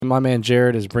My man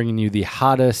Jared is bringing you the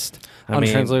hottest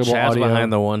untranslatable Chad's audio.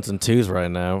 behind the ones and twos right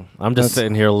now. I'm just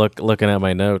sitting here looking at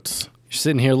my notes. You're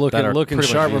sitting here looking pretty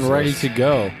sharp much and ready useless. to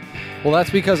go. Well, that's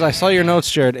because I saw your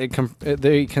notes, Jared.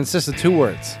 They consist of 2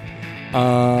 words.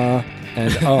 And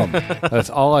That's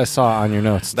all I saw on your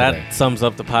notes today. That sums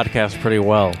up the podcast pretty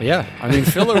well. Yeah, I mean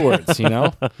filler words, you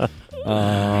know.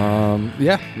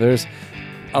 There's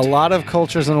a lot of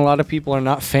cultures and a lot of people are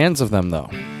not fans of them, though.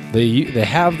 They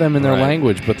have them in their Right.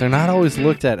 language, but they're not always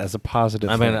looked at as a positive.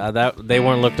 I thing. mean, they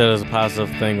weren't looked at as a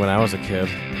positive thing when I was a kid.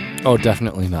 Oh,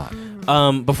 definitely not.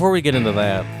 Before we get into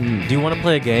that, do you want to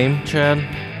play a game, Chad?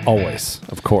 Always,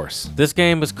 of course. This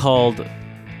game is called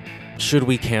Should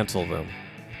We Cancel Them?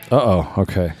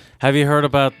 Okay. Have you heard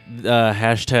about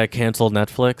hashtag cancel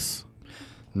Netflix?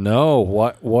 No,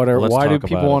 why do talk about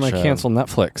people it, want to Chad. cancel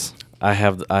Netflix? I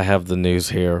have the news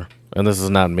here, and this is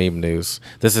not meme news.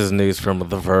 This is news from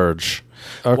The Verge.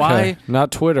 Okay. Why?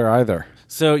 Not Twitter either.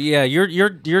 So yeah,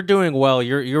 you're doing well.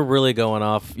 You're really going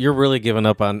off. You're really giving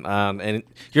up on and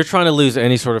you're trying to lose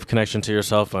any sort of connection to your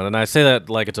cell phone. And I say that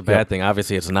like it's a bad Yep. thing.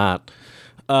 Obviously, it's not.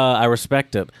 I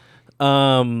respect it.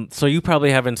 So you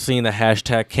probably haven't seen the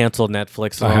hashtag cancel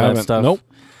Netflix and all that stuff. Nope.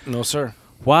 No, sir.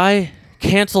 Why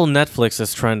cancel Netflix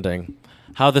is trending.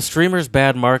 How the streamer's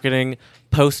bad marketing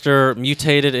poster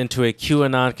mutated into a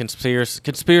QAnon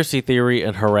conspiracy theory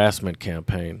and harassment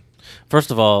campaign.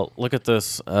 First of all, look at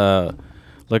this.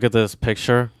 Look at this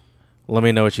picture. Let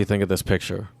me know what you think of this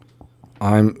picture.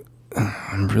 I'm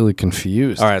really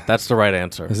confused. All right, that's the right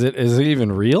answer. Is it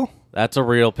even real? That's a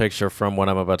real picture from what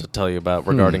I'm about to tell you about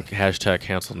regarding hashtag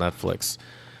cancel Netflix.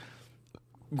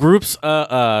 Groups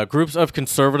of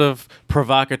conservative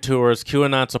provocateurs,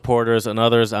 QAnon supporters, and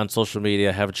others on social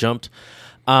media have jumped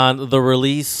on the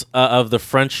release of the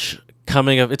French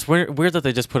coming of... It's weird that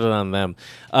they just put it on them.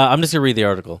 I'm just going to read the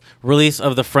article. Release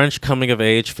of the French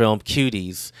coming-of-age film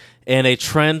Cuties, and a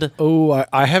trend... Oh,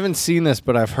 I haven't seen this,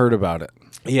 but I've heard about it.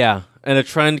 Yeah, and a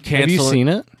trend canceling... Have you seen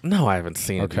it? No, I haven't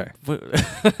seen Okay.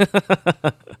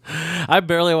 it. I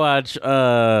barely watch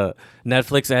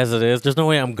Netflix as it is. There's no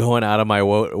way I'm going out of my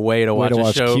way to watch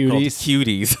a show called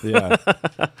Cuties Yeah.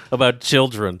 about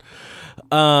children.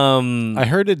 I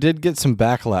heard it did get some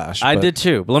backlash. I but- did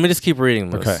too, but let me just keep reading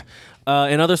this. Okay.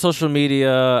 And other social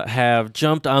media have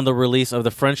jumped on the release of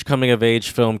the French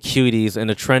coming-of-age film Cuties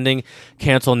and a trending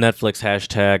cancel Netflix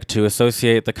hashtag to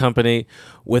associate the company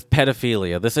with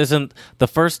pedophilia. This isn't the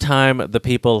first time the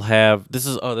people have...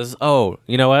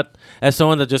 you know what? As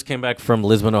someone that just came back from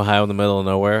Lisbon, Ohio in the middle of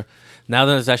nowhere, now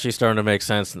that it's actually starting to make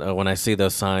sense when I see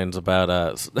those signs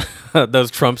about those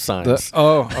Trump signs.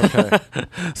 Okay.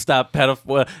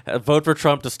 Vote for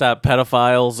Trump to stop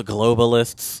pedophiles,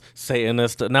 globalists,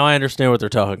 Satanists. Now I understand what they're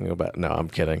talking about. No, I'm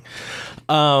kidding.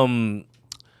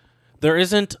 There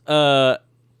isn't.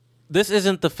 This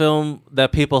isn't the film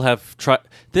that people have tried.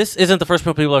 This isn't the first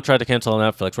film people have tried to cancel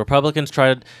on Netflix. Republicans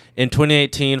tried in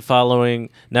 2018 following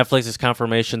Netflix's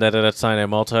confirmation that it had signed a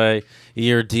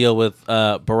multi-year deal with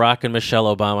Barack and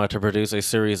Michelle Obama to produce a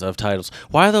series of titles.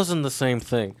 Why are those in the same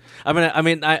thing? I don't see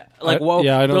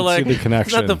the connection.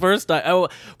 It's not the first time.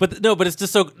 But it's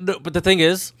just so. No, but the thing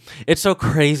is, it's so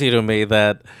crazy to me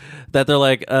that they're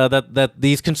like that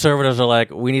these conservatives are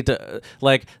like, we need to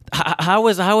like how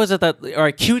is it that all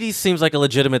right, Cuties seems like a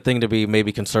legitimate thing to be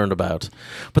maybe concerned about,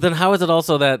 but then how is it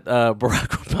also that Barack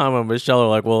Obama and Michelle are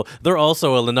like, well, they're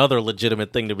also another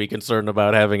legitimate thing to be concerned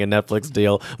about having a Netflix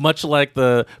deal, much like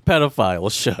the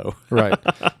pedophile show. Right.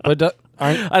 But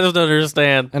I just don't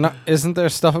understand. and isn't there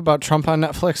stuff about Trump on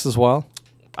Netflix as well?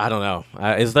 I don't know.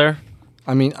 Is there?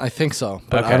 I mean, I think so,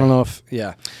 but Okay. I don't know if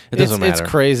it doesn't matter. It's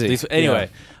crazy. Anyway.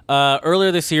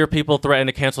 Earlier this year, people threatened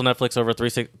to cancel Netflix over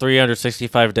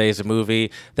 365 Days, a movie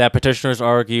that petitioners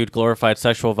argued glorified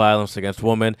sexual violence against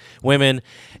women,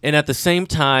 and at the same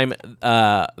time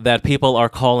that people are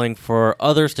calling for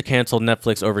others to cancel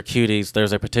Netflix over Cuties,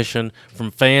 there's a petition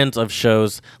from fans of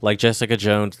shows like Jessica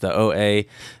Jones, The OA,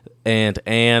 and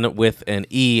Anne with an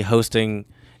E hosting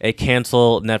a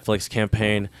cancel Netflix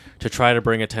campaign to try to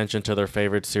bring attention to their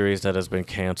favorite series that has been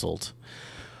canceled.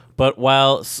 But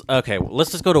let's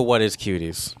just go to what is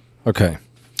Cuties. Okay.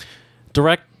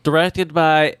 Directed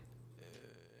by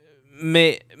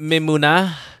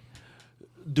Memouna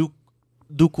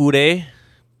Doucouré.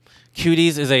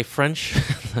 Cuties is a French...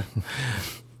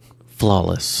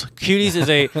 Flawless. Cuties is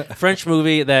a French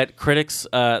movie that critiques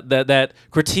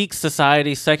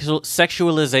society's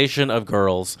sexualization of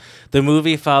girls. The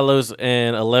movie follows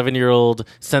an 11-year-old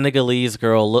Senegalese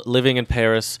girl living in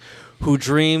Paris who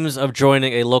dreams of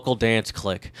joining a local dance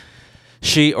clique.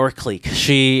 She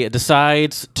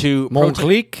decides to... Mon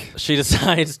clique? She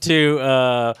decides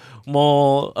to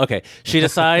Mole. Okay. She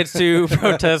decides to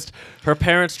protest her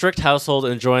parents' strict household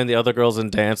and join the other girls in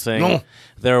dancing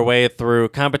their way through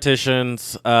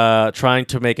competitions, trying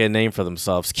to make a name for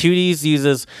themselves. Cuties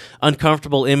uses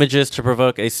uncomfortable images to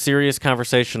provoke a serious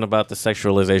conversation about the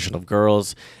sexualization of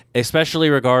girls, especially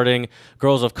regarding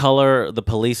girls of color, the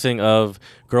policing of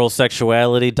girls'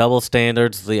 sexuality, double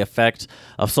standards, the effect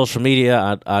of social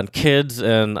media on kids,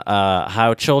 and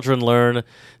how children learn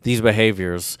these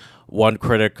behaviors. One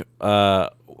critic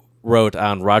wrote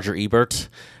on Roger Ebert,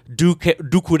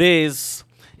 Ducourt's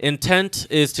intent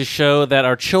is to show that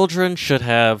our children should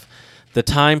have the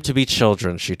time to be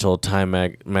children, she told Time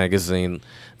magazine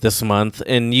this month.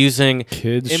 In using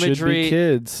Kids should imagery be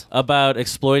kids. about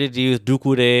exploited youth,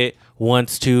 Ducourt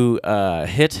wants to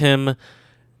hit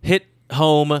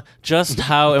home just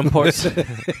how important.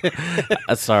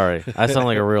 Sorry, I sound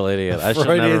like a real idiot. I should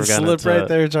never have gotten slip into right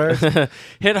there, Charles.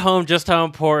 hit home just how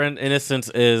important innocence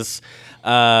is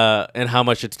and how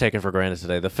much it's taken for granted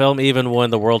today. The film even won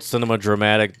the World Cinema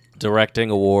Dramatic Directing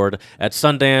Award at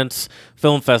Sundance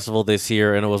Film Festival this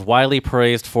year, and it was widely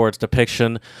praised for its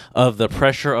depiction of the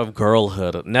pressure of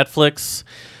girlhood. Netflix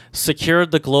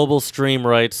secured the global stream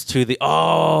rights to the.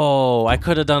 Oh, I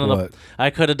could have done What? I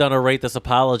could have done a rate this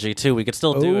apology too. We could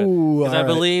still do it Ooh, because I all right.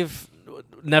 believe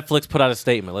Netflix put out a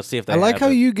statement. Let's see if they. I like have how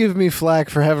it. you give me flack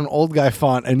for having old guy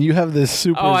font, and you have this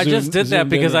super. Oh, I just did that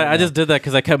because I just did that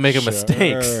because I kept making Sure.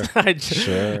 mistakes.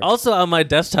 Sure. Also, on my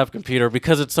desktop computer,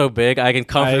 because it's so big, I can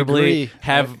comfortably agree.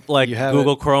 have like you have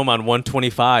Google Chrome on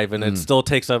 125, and it still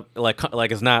takes up like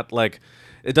it's not like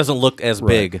it doesn't look as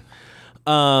big.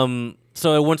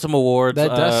 So it won some awards. That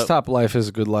desktop life is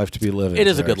a good life to be living. It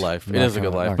is a Jared. good life. It Not is a good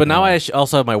gonna- life. not But gonna now lie. I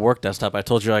also have my work desktop. I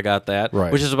told you I got that,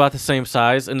 Right. which is about the same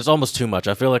size, and it's almost too much.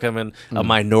 I feel like I'm in a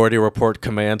Minority Report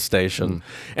command station.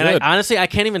 And Good. honestly, I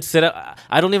can't even sit at,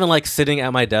 I don't even like sitting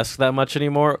at my desk that much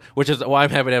anymore, which is why I'm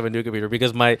happy to have a new computer,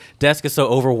 because my desk is so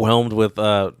overwhelmed with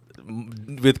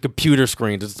computer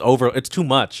screens. It's too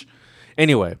much.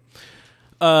 Anyway,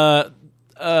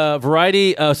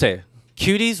 Variety,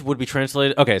 Cuties would be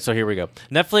translated. Okay, so here we go.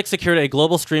 Netflix secured a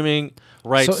global streaming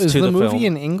rights So is to the the movie film.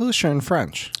 in English or in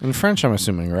French? In French, I'm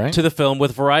assuming, right? To the film,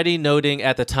 with Variety noting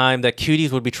at the time that Cuties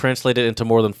would be translated into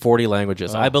more than 40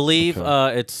 languages. I believe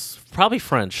it's probably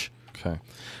French. Okay.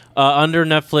 Under the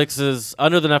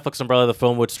Netflix umbrella, the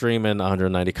film would stream in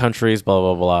 190 countries. Blah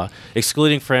blah blah,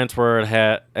 excluding France, where it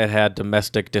had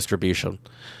domestic distribution.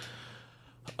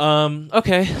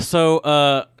 Okay, so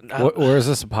Where is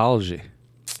this apology?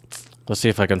 let's see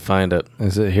if I can find it.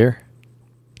 Is it here?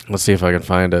 Let's see if I can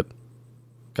find it.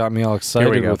 Got me all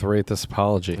excited go. with rate this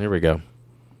apology. Here we go.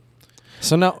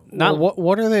 So now,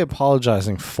 what are they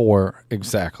apologizing for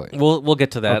exactly? We'll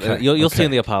get to that. Okay, You'll see okay.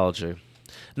 in the apology.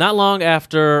 Not long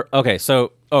after. Okay,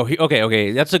 so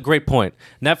okay. That's a great point.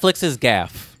 Netflix's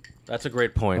gaffe. That's a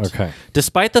great point. Okay.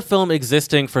 Despite the film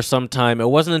existing for some time, it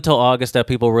wasn't until August that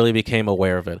people really became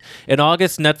aware of it. In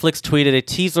August, Netflix tweeted a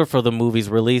teaser for the movie's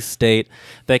release date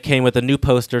that came with a new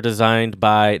poster designed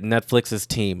by Netflix's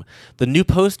team. The new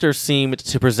poster seemed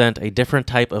to present a different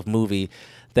type of movie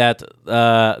than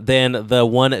the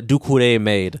one Ducourt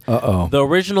made. Uh-oh. The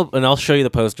original, and I'll show you the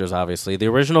posters, obviously. The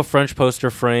original French poster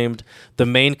framed the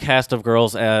main cast of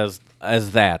girls as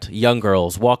young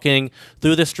girls, walking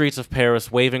through the streets of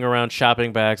Paris, waving around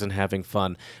shopping bags and having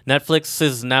fun.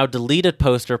 Netflix's now deleted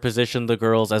poster positioned the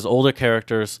girls as older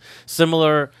characters,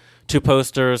 similar to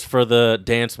posters for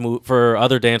for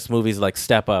other dance movies like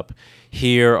Step Up.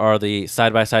 Here are the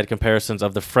side-by-side comparisons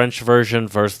of the French version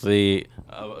versus the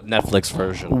Netflix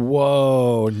version.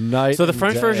 Whoa, night. So the and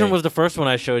French day. version was the first one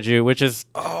I showed you, which is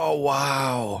Oh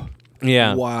wow.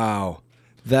 yeah. Wow.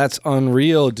 That's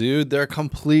unreal, dude. They're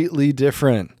completely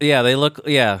different. Yeah, they look.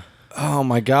 Yeah, Oh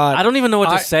my god. I don't even know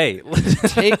what to say.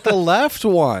 Take the left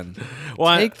one.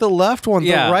 Well, Take the left one.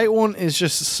 yeah. The right one is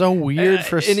just so weird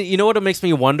for and you know what it makes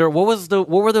me wonder? What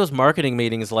were those marketing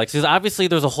meetings like? Because obviously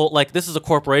there's a whole this is a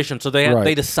corporation, so they Right.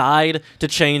 they decide to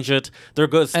change it. They're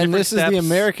good. and this is the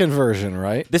American version,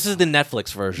 right? This is the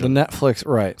Netflix The version. Netflix,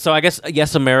 right. So I guess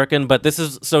yes, American, but this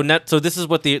is so this is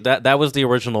what that was the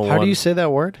original one. How do you say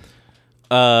that word?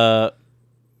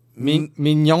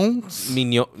 Mignons?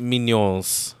 Mignons.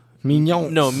 Mignons.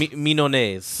 No,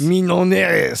 Minones.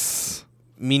 Minones.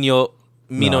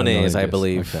 Minones, I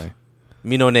believe. Okay.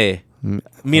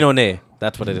 Minone.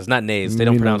 That's what it is. Not nays. They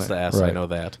don't pronounce the S. I right. know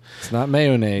that. It's not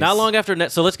mayonnaise. Not long after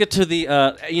so let's get to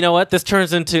the. You know what? This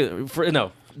turns into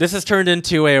this has turned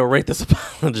into a rate this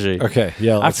apology. Okay,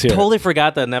 yeah, I let's hear totally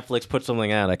forgot that Netflix put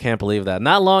something out. I can't believe that.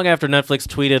 Not long after Netflix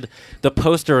tweeted the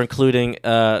poster, including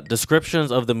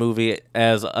descriptions of the movie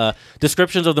as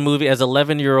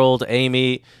 11-year-old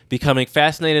Amy becoming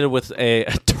fascinated with a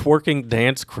twerking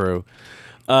dance crew.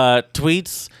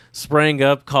 Tweets sprang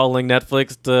up calling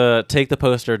Netflix to take the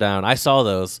poster down. I saw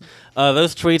those.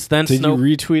 Those tweets then. Did you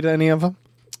retweet any of them?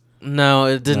 No,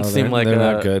 it didn't seem like they're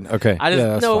not good. Okay, I just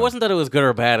that's no, fine. it wasn't that it was good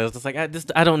or bad. It was just like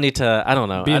I don't need to. I don't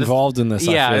know. Be involved in this.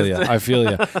 Yeah, I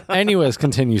feel you. Anyways,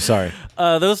 continue. Sorry.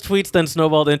 Those tweets then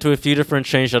snowballed into a few different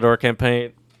Change.org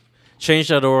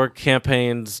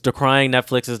campaigns decrying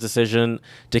Netflix's decision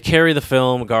to carry the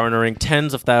film, garnering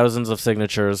tens of thousands of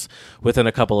signatures within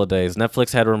a couple of days.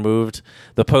 Netflix had removed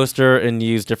the poster and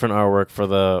used different artwork for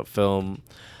the film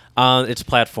on its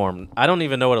platform. I don't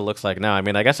even know what it looks like now. I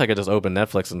mean, I guess I could just open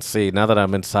Netflix and see. Now that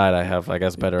I'm inside, I have, I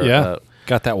guess, better. Yeah,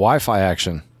 got that Wi-Fi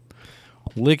action.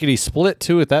 Lickety split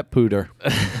too with that pooter.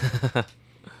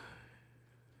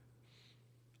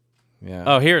 Yeah.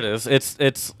 Oh, here it is. It's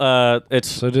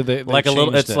So did they like a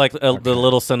little. It's changed it. like the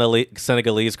little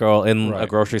Senegalese girl in Right. a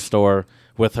grocery store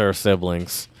with her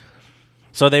siblings.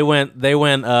 So they went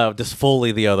just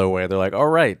fully the other way. They're like, all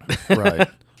right, Right.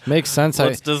 Makes sense.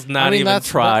 Let's just not even that's,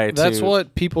 try That's to-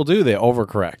 what people do. They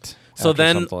overcorrect. So after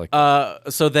then, something like that.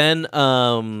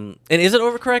 and is it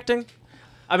overcorrecting?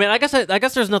 I mean, I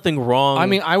guess there's nothing wrong. I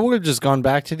mean, I would have just gone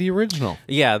back to the original.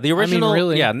 yeah, the original. I mean,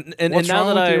 really. Yeah, and What's now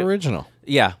wrong that with the original?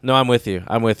 yeah, no, I'm with you.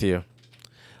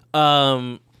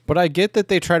 But I get that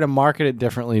they try to market it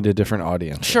differently to different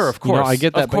audiences. Sure, of You know, course, I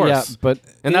get that. of course. But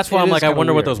And that's why it I'm is like, I kinda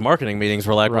wonder what weird. those marketing meetings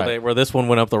were like, Right. where this one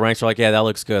went up the ranks. They're like, yeah, that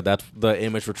looks good. That's the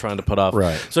image we're trying to put off.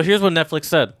 Right. So here's what Netflix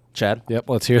said, Chad. Yep.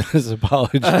 Let's hear this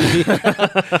apology.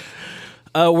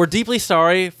 We're deeply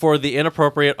sorry for the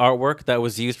inappropriate artwork that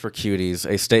was used for Cuties,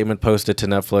 a statement posted to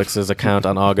Netflix's account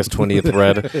on August 20th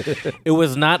read. It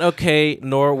was not okay,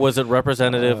 nor was it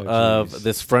representative of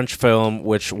this French film,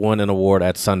 which won an award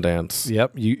at Sundance.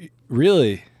 Yep. You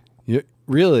really.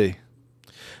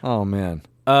 Oh man.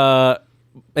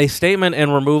 A statement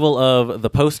and removal of the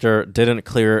poster didn't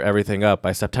clear everything up.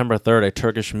 By September 3rd, a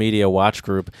Turkish media watch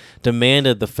group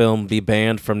demanded the film be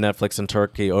banned from Netflix in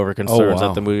Turkey over concerns wow.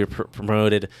 that the movie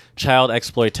promoted child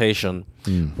exploitation,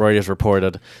 Reuters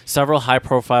reported. Several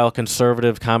high-profile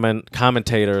conservative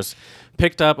commentators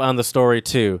picked up on the story,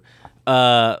 too.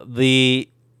 They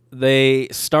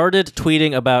started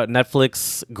tweeting about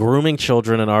Netflix grooming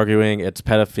children and arguing that it's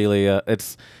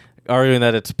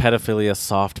pedophilia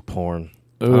soft porn.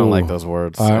 I don't like those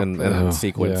words in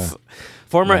sequence. Yeah.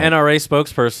 Former NRA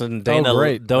spokesperson Dana,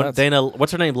 great. Dana,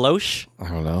 what's her name? Loesch? I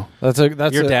don't know. That's Your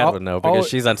dad al- would know because al-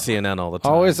 she's on CNN all the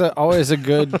time. always a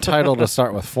good title to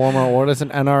start with. Former, what is an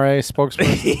NRA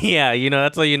spokesperson? Yeah,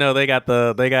 that's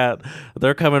how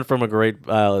they're coming from a great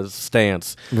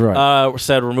stance. Right.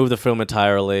 Said remove the film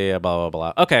entirely. Blah blah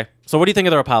blah. Okay, so what do you think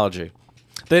of their apology?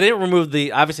 They didn't remove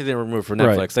obviously they didn't remove it from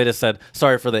Netflix. Right. They just said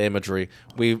sorry for the imagery.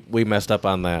 We messed up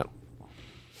on that.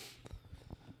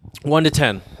 1 to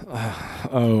 10.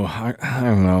 Oh, I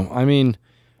don't know. I mean,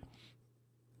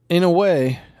 in a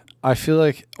way, I feel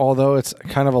like although it's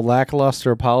kind of a lackluster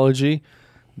apology,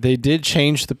 they did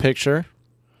change the picture.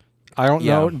 I don't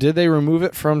know. Did they remove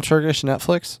it from Turkish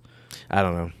Netflix? I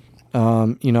don't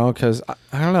know. Because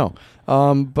I don't know.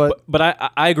 But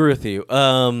I agree with you.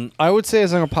 I would say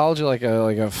as an apology, like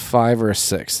a 5 or a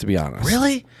 6, to be honest.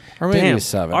 Really? Or maybe Damn, a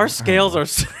 7. Our scales are.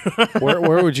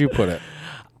 Where would you put it?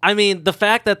 I mean, the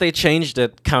fact that they changed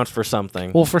it counts for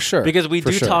something. Well, for sure. Because we For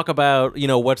do sure. talk about,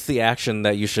 what's the action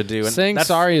that you should do. And Saying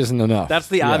sorry isn't enough. That's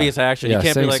the Yeah. obvious action. Yeah, You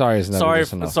can't be saying like sorry is never sorry,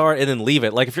 just enough. sorry, and then leave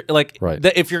it. Like if you're Right.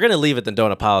 if you're gonna leave it, then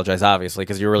don't apologize. Obviously,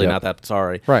 because you're really Yep. not that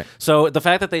sorry. Right. So the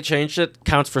fact that they changed it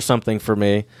counts for something for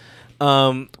me.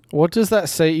 What does that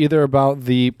say either about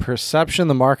the perception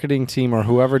the marketing team or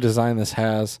whoever designed this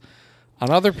has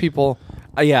on other people,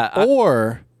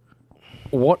 or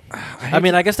what? I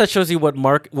mean, I guess that shows you what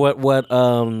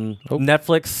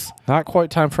Netflix. Not quite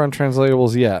time for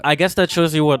untranslatables yet. I guess that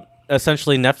shows you what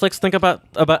essentially Netflix think about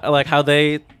like how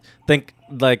they think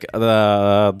like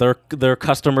their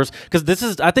customers, because this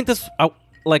is I think this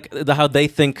how they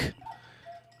think,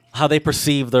 how they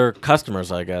perceive their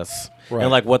customers, I guess, Right.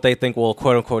 and like what they think will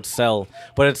quote unquote sell.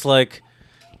 But it's like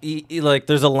like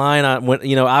there's a line on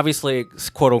when obviously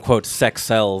quote unquote sex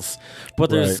sells, but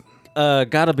there's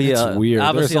gotta be It's weird.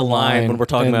 obviously There's a line when we're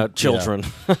talking and- about children.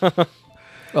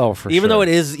 Oh, for Even sure. though it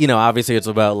is, obviously it's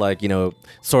about like,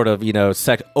 sort of,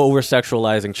 over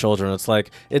sexualizing children. It's like,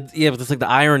 but it's like the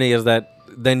irony is that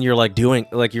then you're like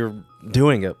you're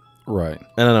doing it. Right.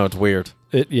 I don't know. It's weird.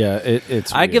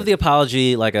 It's. I give weird. the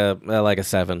apology like a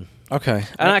 7. Okay.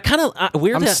 And I kind of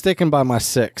weird. I'm sticking by my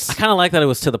 6. I kind of like that it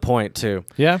was to the point too.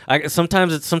 Yeah.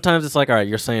 Sometimes it's like, all right,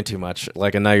 you're saying too much.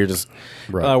 Like, and now you're just.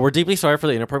 Right. We're deeply sorry for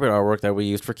the inappropriate artwork that we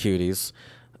used for Cuties.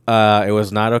 It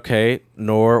was not okay,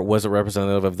 nor was it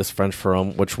representative of this French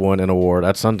film, which won an award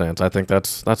at Sundance. I think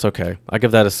that's okay. I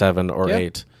give that a 7 or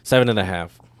 8, 7.5.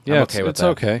 Yeah, I'm okay with it's that.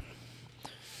 okay.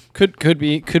 Could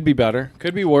be better.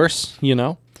 Could be worse.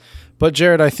 But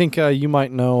Jared, I think you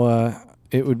might know.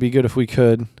 It would be good if we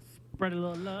could. Spread a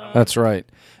little love. That's right.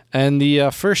 And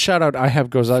the first shout out I have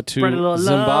goes out Spread a to little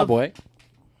Zimbabwe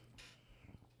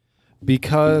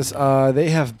because they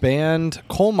have banned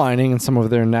coal mining in some of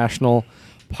their national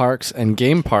parks and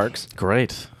game parks.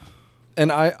 Great.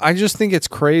 And I just think it's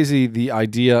crazy, the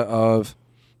idea of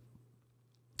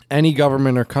any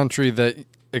government or country that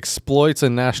exploits a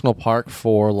national park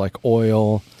for like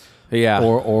oil Yeah.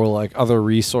 or like other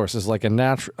resources. Like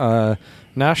a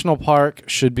national park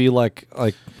should be like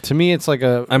to me it's like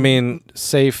a I mean,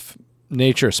 safe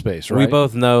nature space, right? we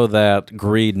both know that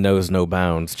greed knows no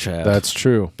bounds, Chad. That's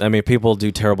true. I mean, people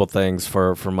do terrible things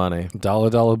for money.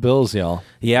 Dollar bills, y'all.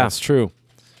 Yeah. That's true.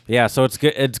 Yeah, so it's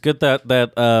good. It's good that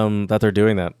they're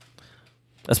doing that,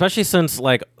 especially since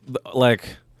like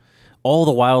all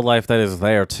the wildlife that is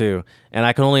there too. And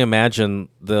I can only imagine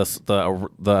the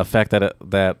effect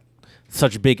that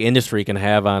such big industry can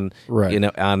have on Right.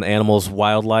 on animals,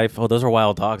 wildlife. Oh, those are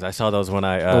wild dogs. I saw those when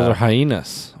I Those are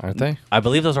hyenas, aren't they? I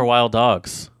believe those are wild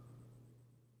dogs.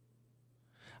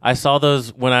 I saw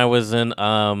those when I was in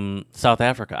South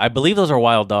Africa. I believe those are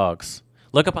wild dogs.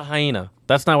 Look up a hyena.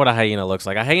 That's not what a hyena looks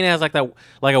like. A hyena has like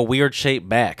a weird shaped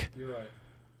back.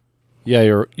 Yeah,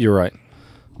 you're right.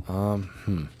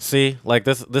 See, like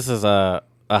this is a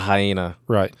hyena.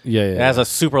 Right. Yeah. It has a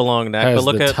super long neck. has But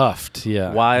look the at tuft. Yeah.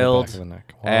 on the wild back of the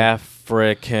neck.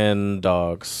 African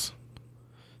dogs.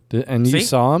 And you See?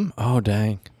 saw them? Oh,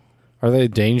 dang. Are they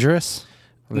dangerous?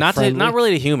 Are they Not friendly?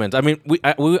 really to humans. I mean, we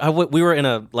were in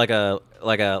a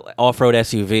off-road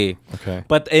SUV. Okay.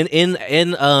 But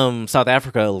in South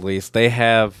Africa, at least, they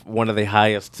have one of the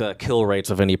highest kill rates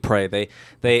of any prey.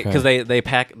 Because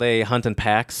they hunt in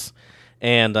packs,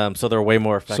 and so they're way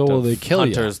more effective will they kill ya?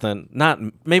 hunters than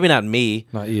maybe not me,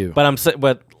 Not you. but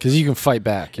Because you can fight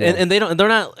back. Yeah. and they're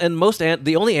not, and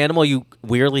the only animal you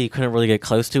weirdly couldn't really get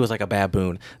close to was like a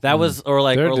baboon. That was or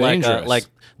They're like dangerous.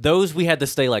 those we had to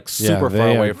stay like super they far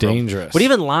are away from. dangerous. But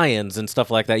even lions and stuff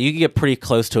like that, you can get pretty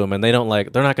close to them, and they're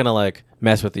not gonna like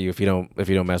mess with you if you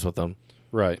don't mess with them.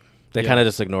 right. They Yeah. kind of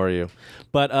just ignore you.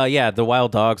 But yeah, the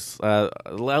wild dogs.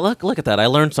 Look at that! I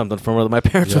learned something from them. My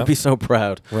parents Yep. would be so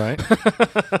proud. Right.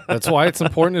 That's why it's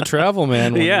important to travel,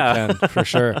 man. When Yeah. you can, for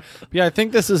sure. Yeah, I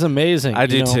think this is amazing. I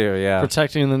do too, yeah.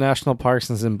 Protecting the national parks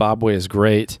in Zimbabwe is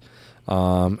great,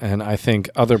 and I think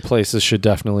other places should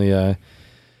definitely,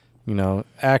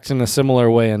 act in a similar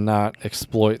way and not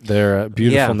exploit their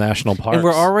beautiful Yeah. national parks. And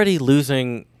we're already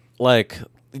losing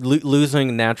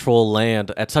losing natural land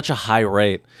at such a high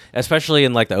rate, especially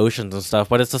in like the oceans and stuff.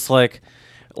 But it's just like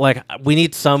we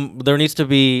need there needs to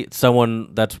be someone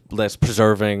that's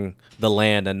preserving the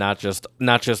land and not just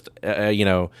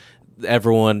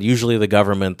everyone, usually the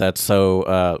government that's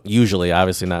so usually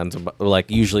obviously not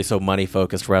usually so money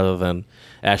focused rather than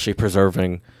actually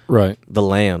preserving right. the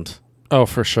land. Oh,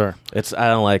 for sure. I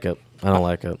don't like it.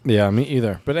 Yeah, me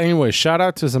either. But anyway, shout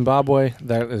out to Zimbabwe.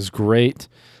 That is great.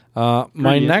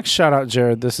 My next shout out,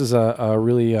 Jared, this is a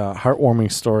really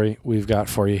heartwarming story we've got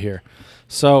for you here.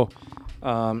 So,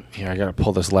 here, I got to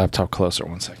pull this laptop closer.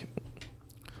 1 second.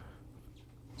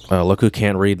 Look who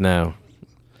can't read now.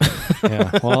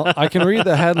 Yeah, well, I can read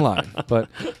the headline. But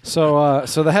so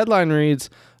the headline reads,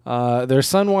 their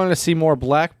son wanted to see more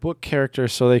black book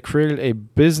characters, so they created a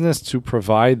business to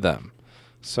provide them.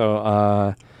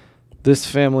 So this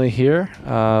family here,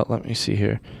 let me see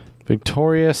here.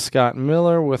 Victoria Scott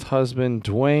Miller with husband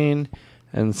Dwayne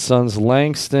and sons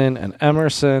Langston and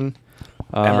Emerson.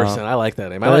 Emerson, I like that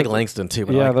name. I like Langston too,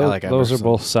 but I like Emerson. those are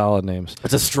both solid names.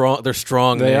 They're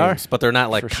strong They names, are? but they're not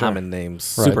like For sure. common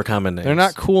names, Right. super common names. They're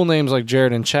not cool names like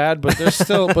Jared and Chad, but they're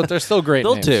still great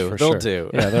They'll names. do. For They'll sure. do.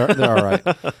 Yeah, they're all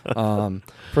right.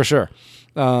 For sure.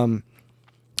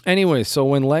 Anyway, so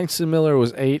when Langston Miller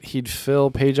was 8, he'd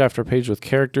fill page after page with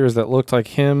characters that looked like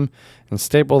him and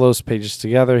staple those pages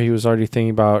together. He was already thinking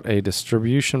about a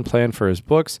distribution plan for his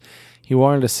books. He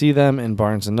wanted to see them in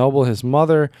Barnes & Noble. His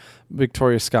mother,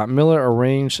 Victoria Scott Miller,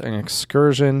 arranged an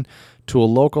excursion to a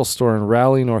local store in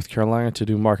Raleigh, North Carolina to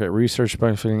do market research,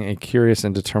 benefiting a curious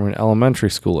and determined elementary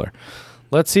schooler.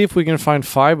 Let's see if we can find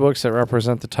 5 books that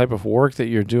represent the type of work that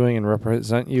you're doing and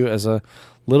represent you as a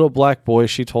little black boy,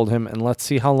 she told him, and let's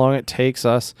see how long it takes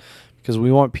us because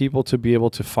we want people to be able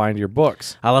to find your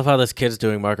books. I love how this kid's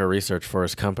doing market research for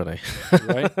his company.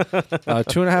 Right?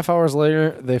 2.5 hours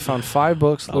later, they found 5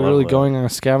 books, literally that. going on a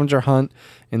scavenger hunt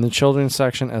in the children's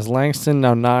section. As Langston,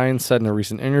 now 9, said in a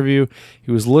recent interview,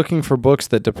 he was looking for books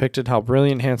that depicted how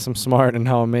brilliant, handsome, smart, and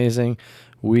how amazing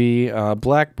we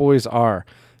black boys are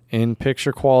in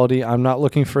picture quality. I'm not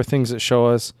looking for things that show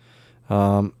us.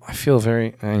 I feel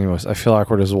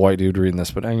awkward as a white dude reading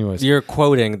this, but anyways. You're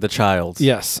quoting the child.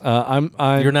 Yes. I'm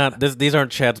You're not. These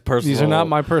aren't Chad's personal. These are not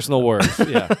my personal words.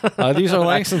 Yeah. These are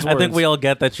Langston's words. I think we all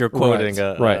get that you're quoting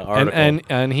right. a article.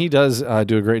 And he does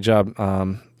do a great job.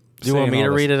 Do you want me to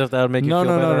read it if that would make you feel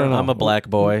better? No. I'm a black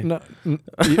boy. No,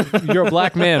 you're a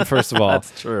black man, first of all.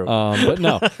 That's true. But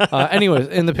no. Anyways,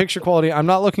 in the picture quality, I'm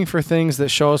not looking for things that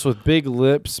show us with big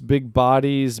lips, big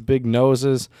bodies, big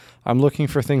noses. I'm looking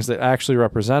for things that actually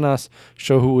represent us,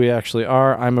 show who we actually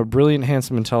are. I'm a brilliant,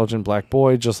 handsome, intelligent black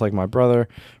boy, just like my brother.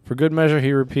 For good measure,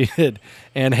 he repeated,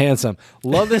 and handsome.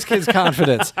 Love this kid's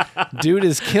confidence. Dude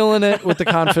is killing it with the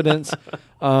confidence.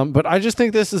 But I just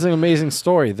think this is an amazing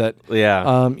story that,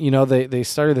 they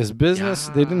started this business.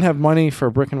 They didn't have money for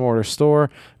a brick and mortar store,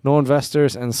 no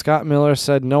investors. And Scott Miller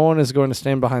said, no one is going to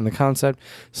stand behind the concept.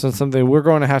 So it's something we're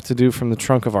going to have to do from the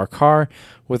trunk of our car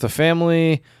with a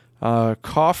family.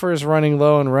 Coffers running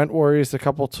low and rent worries. The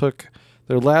couple took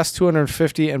their last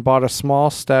 $250 and bought a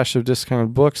small stash of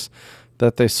discounted books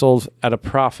that they sold at a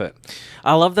profit.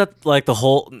 I love that, like, the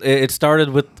whole, it started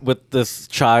with this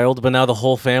child, but now the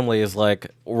whole family is, like,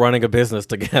 running a business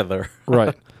together.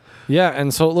 Right. Yeah,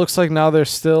 and so it looks like now they're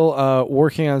still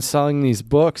working on selling these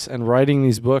books and writing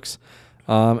these books,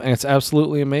 and it's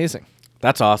absolutely amazing.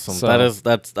 That's awesome. So, I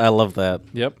love that.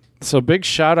 Yep. So big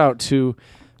shout out to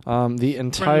the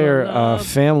entire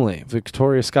family,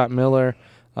 Victoria Scott Miller,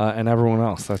 and everyone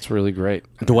else. That's really great.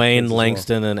 Dwayne,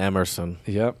 Langston, and Emerson.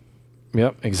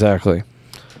 Yep, exactly.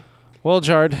 Well,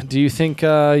 Jared, do you think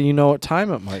you know what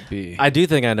time it might be? I do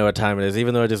think I know what time it is,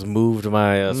 even though I just moved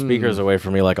my speakers away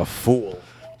from me like a fool.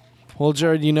 Well,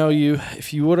 Jared,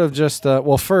 if you would have just...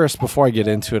 first, before I get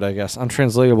into it, I guess,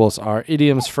 untranslatables are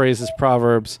idioms, phrases,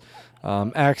 proverbs,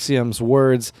 axioms,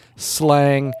 words,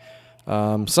 slang,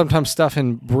 sometimes stuff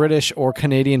in British or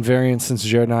Canadian variants, since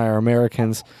Jared and I are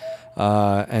Americans.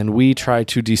 And we try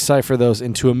to decipher those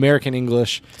into American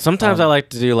English. Sometimes I like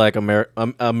to do like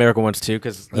American ones too,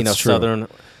 because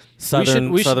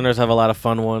Southerners have a lot of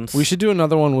fun ones. We should do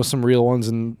another one with some real ones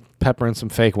and pepper in some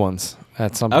fake ones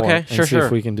at some point. Okay, see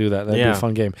if we can do that. That'd be a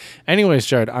fun game. Anyways,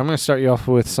 Jared, I'm going to start you off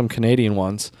with some Canadian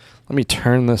ones. Let me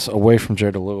turn this away from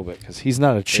Jared a little bit because he's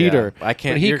not a cheater. Yeah, I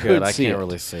can't. But you're good. I can't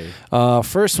really see.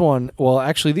 First one. Well,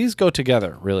 actually, these go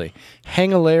together really.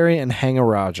 Hang a Larry and hang a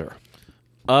Roger.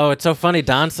 Oh, it's so funny.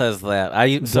 Don says that.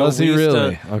 Does he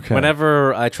really? Okay.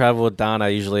 Whenever I travel with Don, I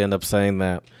usually end up saying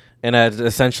that. And I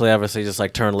essentially, obviously, just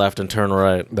like turn left and turn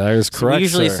right. That is correct. We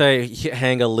usually say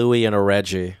hang a Louie and a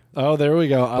Reggie. Oh, there we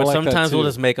go. But sometimes we'll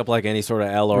just make up like any sort of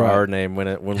L or R name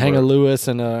when hang a Lewis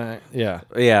and yeah.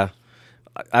 Yeah.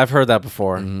 I've heard that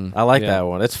before. Mm-hmm. I like that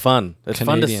one. It's fun. It's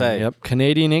Canadian, fun to say. Yep.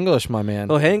 Canadian English, my man.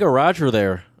 Oh, hang a Roger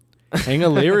there. Hang a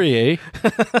Leary, eh?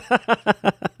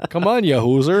 Come on, you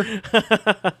hoser.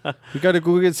 We got to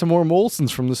go get some more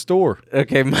Molsons from the store.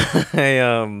 Okay,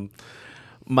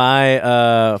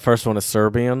 my first one is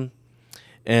Serbian,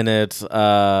 and it's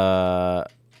Desi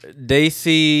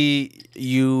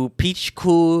u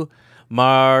Pichku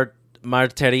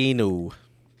Marterinu.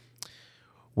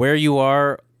 Where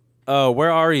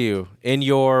are you? In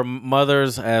your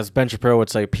mother's, as Ben Shapiro would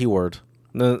say, P word.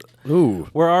 Ooh.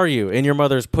 Where are you? In your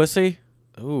mother's pussy?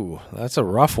 Ooh, that's a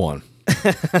rough one.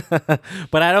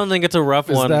 But I don't think it's a rough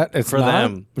one for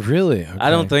them. Really? Okay. I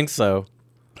don't think so.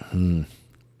 I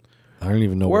don't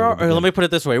even know let me put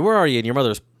it this way. Where are you in your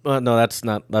mother's... no, that's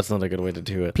not a good way to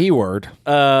do it. P word.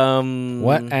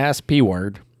 What ass P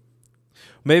word?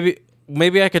 Maybe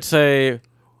I could say,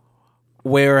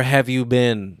 where have you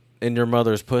been in your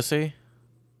mother's pussy?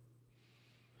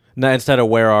 No, instead of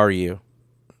where are you?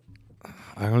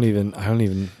 I don't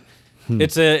even.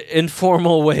 It's an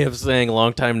informal way of saying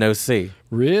long time no see.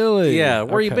 Really? Yeah.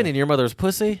 Where you been in your mother's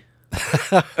pussy?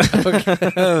 Okay.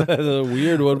 That's a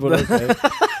weird one, but okay.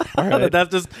 All right.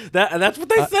 That's what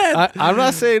they said. I'm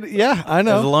not saying. Yeah, I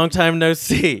know. It's a long time no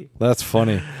see. That's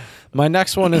funny. My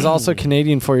next one is also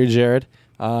Canadian for you, Jared.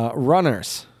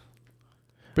 Runners.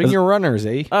 Bring your runners,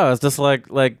 eh? Oh, it's just like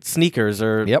sneakers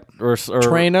or or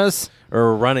trainers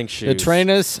or running shoes. The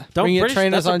trainers. Bring your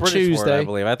trainers on Tuesday. Word, I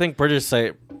believe. I think British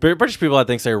people. I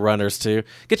think say runners too.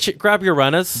 Grab your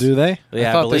runners. Do they? Yeah,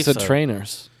 I thought they said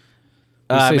trainers.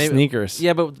 We say maybe- sneakers.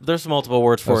 Yeah, but there's multiple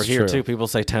words for That's it here true. too. People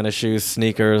say tennis shoes,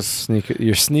 sneakers.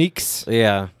 Your sneaks.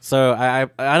 Yeah. So I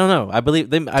don't know. I believe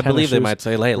they shoes, might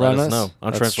say, "Hey, let us runners. know."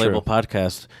 That's Untranslatable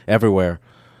podcast everywhere.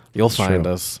 You'll find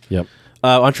true. us. Yep.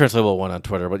 Untranslatable one on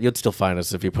Twitter, but you'd still find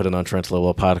us if you put an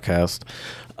Untranslatable podcast.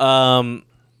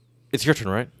 It's your turn,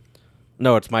 right?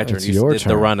 No, it's my turn. It's your The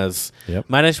turn. runners. Yep.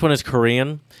 My next one is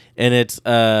Korean, and it's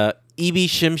Ibi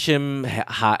Shim Shim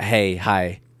Hey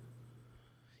Hi.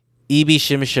 Ibi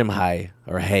Shim Shim Hai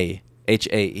or Hey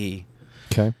HAE.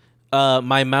 Okay.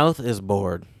 My mouth is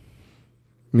bored.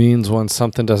 Means when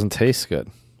something doesn't taste good.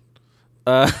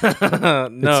 No,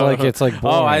 It's like oh,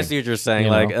 I boring, see what you're saying.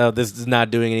 you Like know? this is not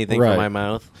doing anything Right. for my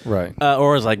mouth, Right.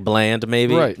 or is like bland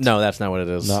maybe. Right. No, that's not what it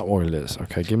is. Not what it is.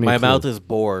 Okay. Give me. My a clue. mouth is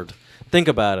bored. Think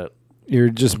about it. You're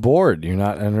just bored. You're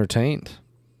not entertained.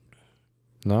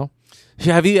 No.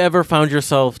 Have you ever found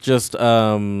yourself just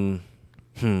my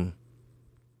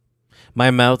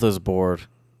mouth is bored.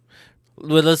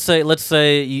 Well, let's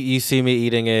say you see me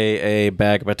eating a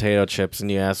bag of potato chips and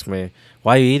you ask me,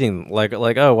 why are you eating why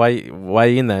are you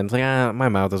eating that? And it's like, my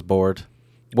mouth is bored.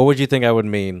 What would you think I would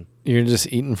mean? You're just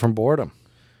eating from boredom.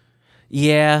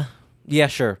 Yeah,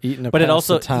 sure. Eating to but it pass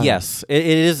also the time. yes, it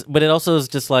is. But it also is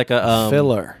just like a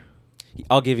Filler.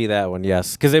 I'll give you that one,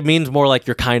 yes, because it means more like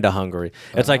you're kind of hungry.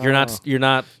 It's like you're not You're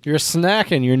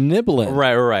snacking. You're nibbling.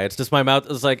 right. It's just my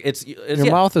mouth is like it's Your yeah.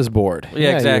 mouth is bored.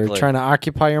 Yeah, exactly. You're trying to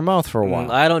occupy your mouth for a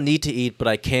while, I don't need to eat, but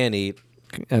I can eat,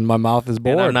 and my mouth is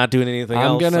bored. and I'm not doing anything I'm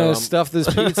else. gonna so stuff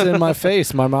this pizza in my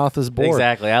face. My mouth is bored.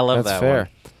 Exactly. I love That's that fair. one.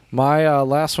 My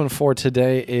last one for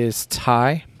today is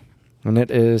Thai, and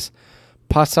it is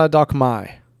Pasadok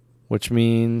Mai, which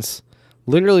means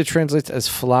literally translates as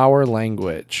flower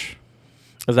language.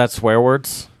 Is that swear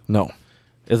words? No,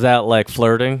 Is that like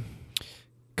flirting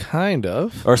kind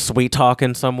of. or sweet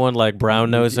talking someone, like brown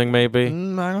nosing maybe? I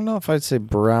don't know if I'd say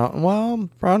brown. Well,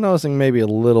 brown nosing maybe a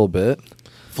little bit.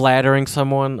 Flattering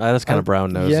someone? That's kind of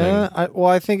brown nosing. Yeah.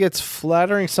 I think it's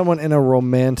flattering someone in a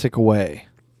romantic way.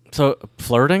 So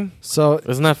flirting? So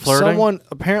Isn't that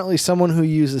flirting? Someone who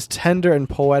uses tender and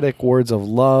poetic words of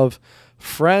love.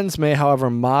 Friends may, however,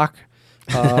 mock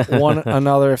one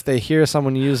another if they hear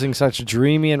someone using such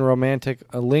dreamy and romantic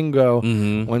lingo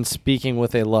when speaking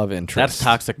with a love interest. That's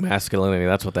toxic masculinity.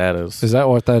 That's what that is. Is that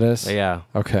what that is? Yeah.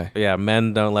 Okay. Yeah,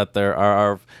 men don't let their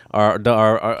are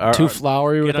Too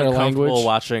flowery with get their uncomfortable language.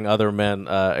 watching other men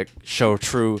show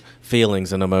true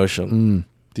feelings and emotion.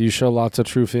 Do you show lots of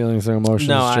true feelings and emotions?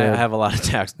 No, I Jared? have a lot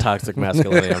of toxic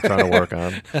masculinity I'm trying to work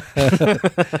on.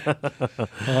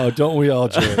 Oh, don't we all,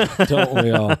 Jared? Don't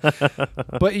we all?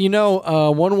 But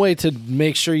one way to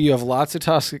make sure you have lots of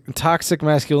toxic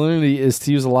masculinity is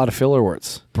to use a lot of filler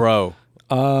words. Bro.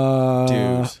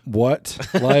 Dude. What?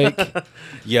 Like,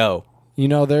 Yo.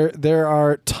 there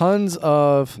are tons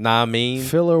of Nah, mean.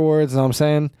 filler words, know what I'm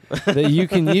saying, that you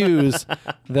can use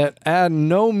that add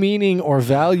no meaning or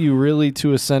value really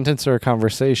to a sentence or a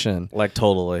conversation. Like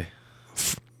totally.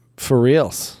 For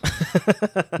reals.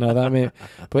 No, that may.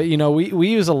 But we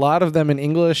use a lot of them in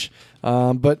English.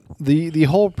 But the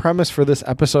whole premise for this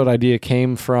episode idea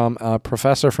came from a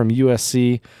professor from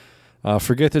USC.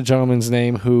 Forget the gentleman's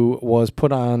name, who was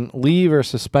put on leave or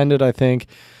suspended, I think,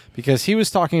 because he was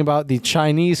talking about the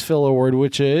Chinese filler word,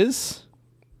 which is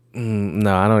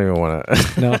No, I don't even want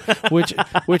to. no,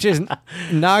 which is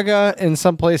Naga in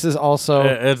some places also.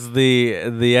 It's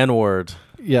the N word.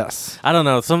 Yes. I don't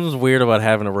know. Something's weird about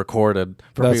having it recorded.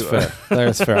 For That's people. fair.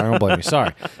 That's fair. I don't blame you.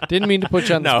 Sorry. Didn't mean to put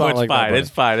you on the No, spot it's like that. fine. buddy. It's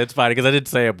fine. It's fine because I did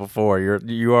say it before.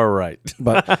 You are right.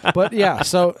 But yeah,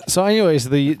 so anyways,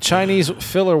 the Chinese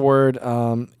filler word,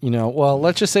 well,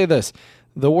 let's just say this.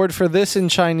 The word for this in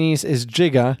Chinese is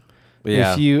jiga.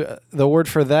 Yeah. If the word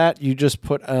for that, you just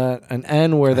put an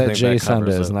N where that think J that sound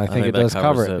covers is, it. and I think it that does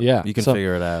cover covers it. Yeah, You can so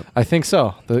figure it out. I think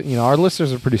so. Our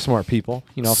listeners are pretty smart people.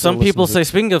 If Some they people listen say,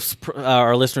 speaking of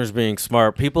our listeners being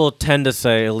smart, people tend to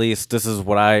say, at least this is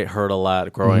what I heard a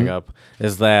lot growing up,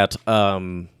 is that,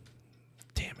 damn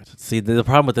it. See, the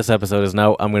problem with this episode is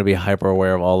now I'm going to be hyper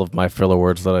aware of all of my filler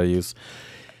words that I use.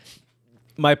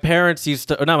 My parents used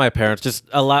to, or not my parents, just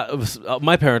a lot of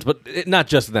my parents, but not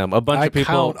just them. A bunch I of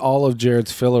people. count all of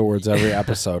Jared's filler words every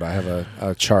episode. I have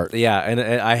a chart. Yeah, and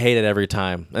I hate it every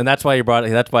time, and that's why you brought it.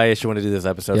 That's why I should want to do this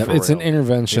episode. Yeah, for it's real. an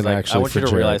intervention He's like, actually. I want for you to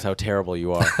Jared. realize how terrible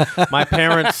you are. My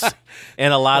parents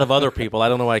and a lot of other people. I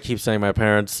don't know why I keep saying my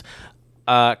parents.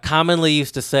 Commonly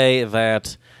used to say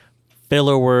that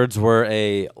filler words were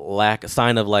a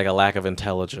sign of like a lack of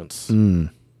intelligence.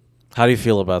 How do you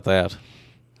feel about that?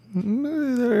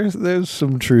 There's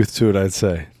some truth to it. I'd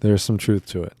say there's some truth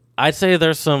to it. I'd say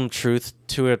there's some truth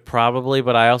to it probably,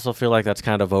 but I also feel like that's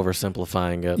kind of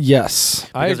oversimplifying it. Yes,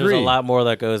 I Because agree. there's a lot more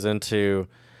that goes into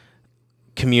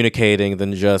communicating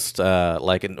than just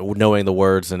like knowing the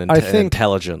words and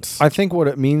intelligence. I think what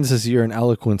it means is you're an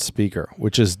eloquent speaker,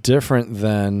 which is different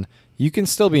than you can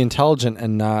still be intelligent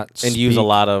and not and use a speak-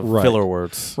 lot of right. filler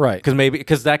words. Right.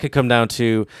 Because that could come down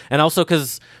to, and also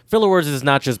because filler words is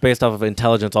not just based off of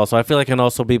intelligence. Also, I feel like it can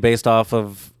also be based off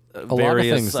of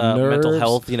various things. mental Nerves.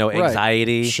 health, Right.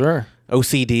 anxiety, Sure.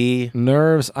 OCD.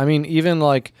 Nerves. I mean, even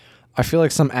like I feel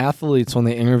like some athletes when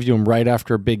they interview them right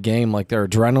after a big game, like their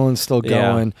adrenaline's still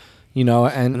Yeah. going, and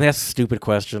And they ask stupid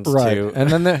questions right. too. And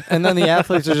then the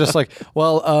athletes are just like,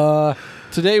 well,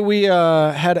 today we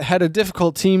had a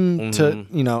difficult team to,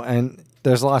 and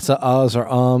there's lots of uhs or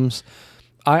ums.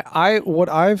 What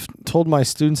I've told my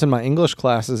students in my English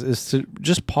classes is to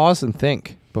just pause and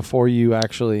think before you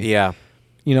actually yeah.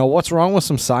 What's wrong with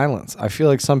some silence? I feel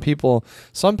like some people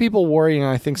worry, and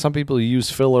I think some people use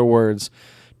filler words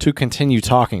to continue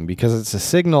talking because it's a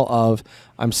signal of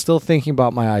I'm still thinking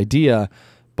about my idea,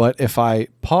 but if I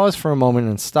pause for a moment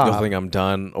and You'll stop, think I'm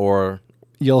done, or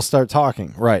you'll start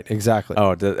talking. Right, exactly.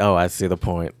 I see the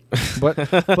point.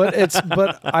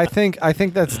 But I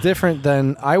think that's different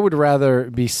than I would rather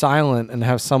be silent and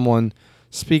have someone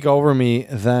speak over me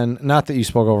than not that you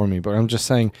spoke over me, but I'm just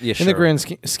saying Yeah, in the sure. grand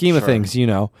scheme of Sure. things,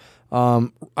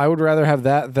 I would rather have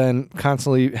that than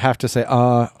constantly have to say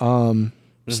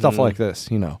stuff like this.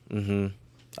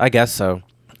 I guess so.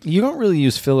 You don't really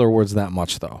use filler words that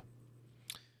much though.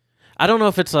 I don't know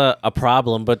if it's a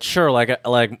problem, but sure, like a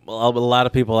lot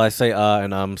of people, I say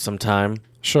and sometime.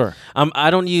 Sure. I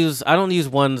don't use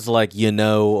ones like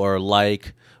or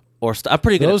like or I'm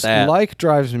pretty good Those at that. like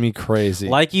drives me crazy.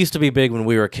 Like used to be big when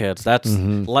we were kids. That's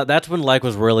when like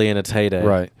was really in its heyday.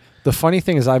 Right. The funny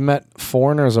thing is, I met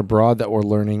foreigners abroad that were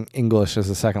learning English as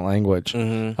a second language.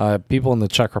 People in the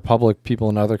Czech Republic, people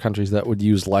in other countries that would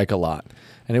use like a lot.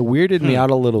 And it weirded me out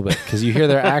a little bit because you hear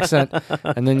their accent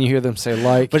and then you hear them say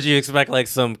like. But you expect like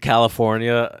some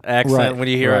California accent Right, when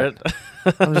you hear right.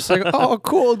 it. I'm just like, oh,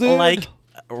 cool, dude. Like,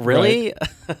 really?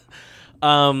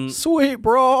 Sweet,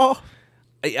 bro.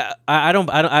 Yeah, I don't.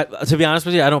 To be honest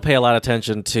with you, I don't pay a lot of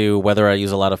attention to whether I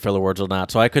use a lot of filler words or not.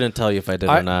 So I couldn't tell you if I did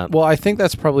or not. Well, I think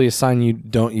that's probably a sign you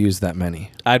don't use that many.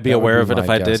 I'd be That would aware be of it my if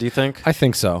I guess. did. You think? I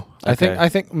think so. Okay. I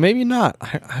think maybe not.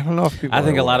 I don't know if people. I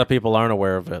think are a lot aware. of people aren't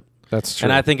aware of it. That's true.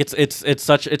 And I think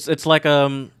it's like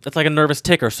a nervous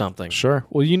tick or something. Sure.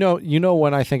 Well, you know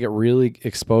when I think it really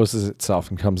exposes itself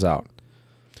and comes out.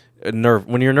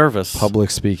 When you're nervous.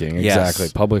 Public speaking. Yes.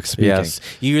 Exactly. Public speaking. Yes.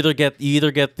 You either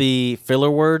get the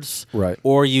filler words, Right.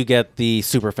 or you get the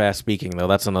super fast speaking. Though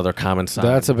that's another common sign.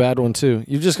 That's a bad one too.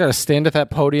 You just got to stand at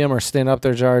that podium or stand up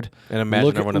there, Jard. And imagine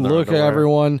look, everyone in their look at underwear.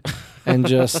 everyone, and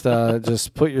just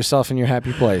put yourself in your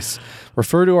happy place.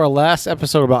 Refer to our last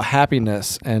episode about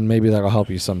happiness, and maybe that'll help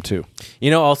you some too.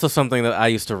 Also something that I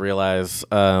used to realize.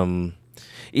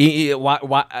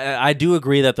 I do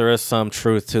agree that there is some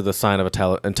truth to the sign of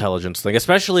intelligence thing,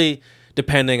 especially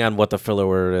depending on what the filler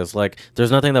word is. Like,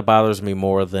 there's nothing that bothers me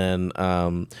more than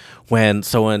when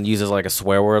someone uses like a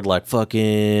swear word, like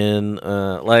fucking,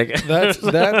 like.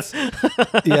 That's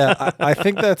yeah. I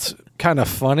think that's kind of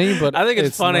funny, but I think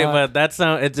it's funny, not- but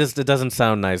it doesn't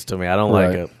sound nice to me. I don't like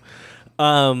Right. it.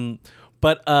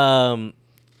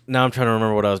 Now I'm trying to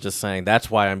remember what I was just saying.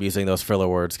 That's why I'm using those filler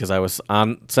words, because I was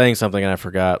saying something and I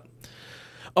forgot.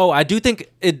 Oh, I do think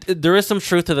there is some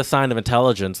truth to the sign of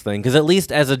intelligence thing, because at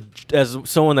least as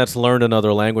someone that's learned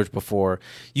another language before,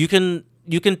 you can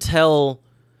tell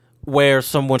where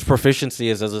someone's proficiency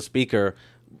is as a speaker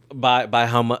by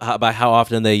how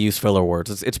often they use filler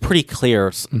words. It's pretty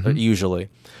clear usually.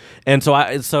 And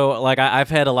I've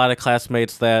had a lot of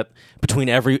classmates that between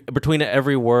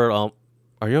every word,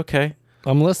 are you okay?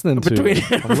 I'm listening to you.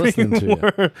 I'm listening to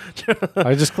you.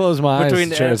 I just closed my eyes.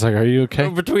 It's like, are you okay?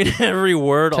 Between every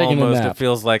word, Taking a almost, nap. it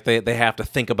feels like they have to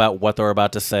think about what they're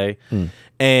about to say,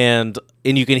 and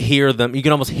you can hear them. You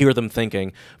can almost hear them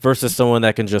thinking, versus someone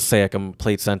that can just say a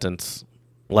complete sentence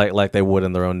like they would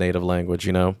in their own native language.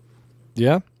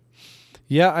 Yeah.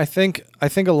 Yeah, I think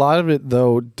a lot of it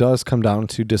though does come down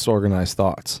to disorganized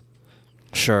thoughts.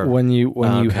 Sure. When you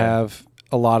Okay. have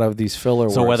a lot of these filler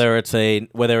words. So whether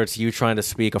it's you trying to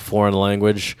speak a foreign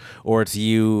language, or it's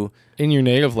you, in your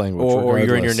native language, or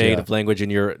you're in your regardless, native yeah. language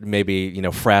and you're maybe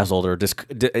frazzled or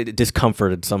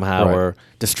discomforted somehow, Right. or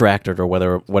distracted, or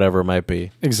whatever it might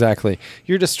be. Exactly.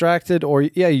 You're distracted, or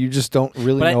you just don't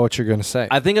really But know what you're going to say.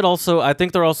 I think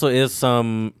there also is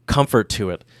some comfort to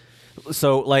it.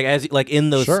 So like in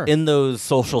those Sure. in those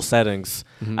social settings,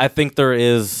 I think there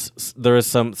is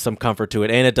some comfort to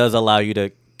it, and it does allow you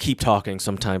to keep talking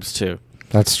sometimes too.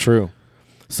 That's true.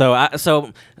 Maybe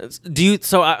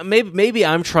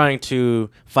I'm trying to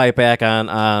fight back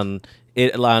on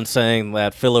saying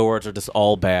that filler words are just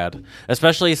all bad,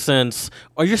 especially since.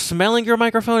 Are you smelling your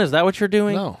microphone? Is that what you're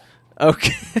doing? No.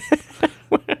 Okay.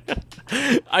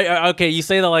 Okay, you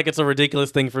say that like it's a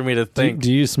ridiculous thing for me to think.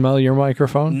 Do you smell your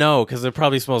microphone? No, because it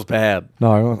probably smells bad.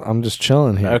 No, I'm just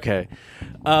chilling here. Okay.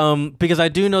 Because I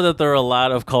do know that there are a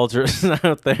lot of cultures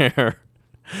out there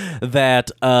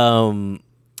that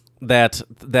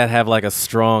that have like a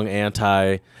strong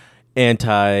anti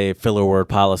filler word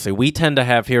policy. We tend to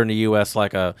have here in the U.S.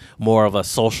 like a more of a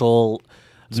social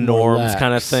norms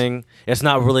kind of thing. It's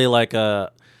not really like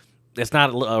it's not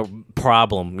a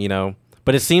problem, you know.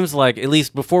 But it seems like, at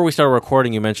least before we started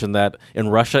recording, you mentioned that in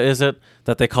Russia, is it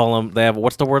that they call them? They have,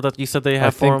 what's the word that you said they have? I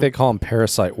think they call them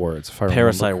parasite words. If I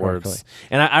parasite remember words.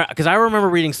 And because I remember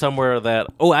reading somewhere that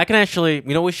I can actually,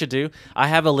 you know what we should do? I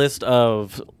have a list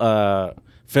of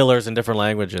fillers in different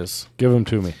languages. Give them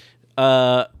to me.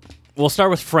 We'll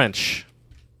start with French.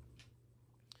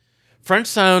 French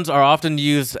sounds are often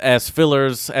used as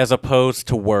fillers as opposed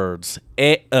to words.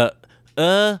 Ba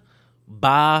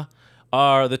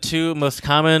are the two most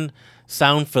common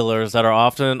sound fillers that are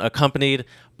often accompanied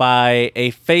by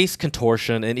a face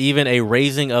contortion and even a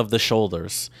raising of the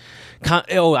shoulders.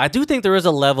 I do think there is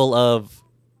a level of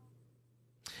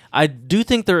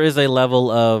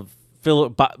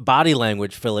body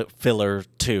language filler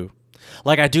too.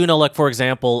 Like I do know, like for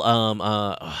example,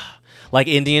 like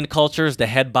Indian cultures, the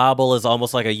head bobble is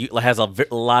almost like has a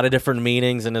lot of different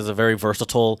meanings and is a very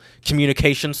versatile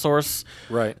communication source.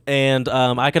 Right. And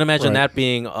I can imagine that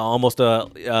being almost or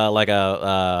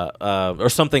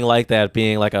something like that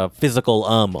being like a physical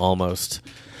almost.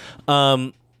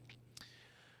 Or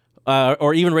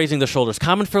even raising the shoulders.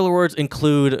 Common filler words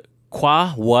include quoi,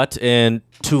 what, and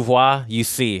tu vois, you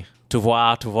see. Tu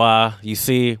vois, you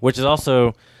see, which is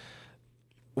also.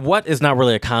 What is not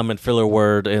really a common filler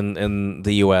word in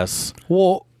the U.S.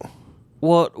 Well,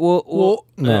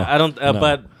 no, I don't.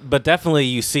 No. But definitely,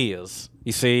 you see is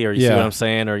you see, or you see what I'm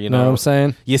saying, or you know what I'm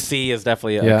saying. You see is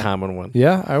definitely a common one.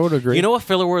 Yeah, I would agree. You know a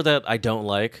filler word that I don't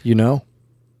like? You know?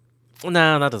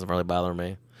 No, that doesn't really bother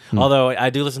me. Although I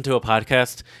do listen to a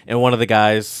podcast, and one of the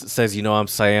guys says, "You know, what I'm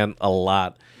saying a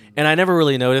lot." And I never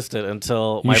really noticed it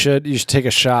until you should take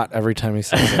a shot every time he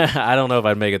says it. I don't know if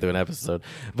I'd make it through an episode,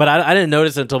 but I didn't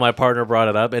notice it until my partner brought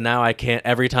it up, and now I can't.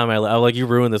 Every time I'm like, you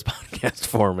ruined this podcast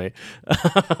for me.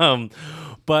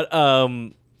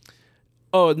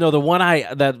 Oh no, the one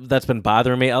that's been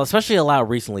bothering me, especially a lot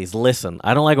recently, is listen.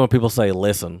 I don't like when people say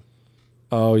listen.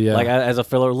 Oh yeah, like as a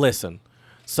filler, listen.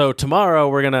 So tomorrow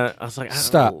we're gonna. I was like,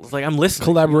 stop. It's like I'm listening.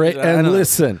 Collaborate and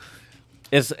listen.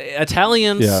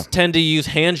 Italians tend to use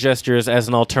hand gestures as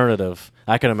an alternative.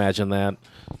 I can imagine that.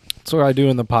 That's what I do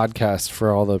in the podcast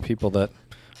for all the people that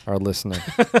are listening.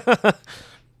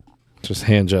 Just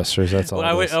hand gestures. That's all.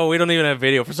 We don't even have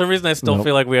video. For some reason, I still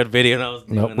feel like we had video. And I was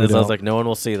doing this. I was like, no one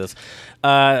will see this.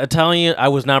 Italian. I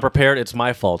was not prepared. It's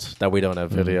my fault that we don't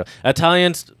have video.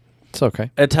 Italians. It's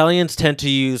okay. Italians tend to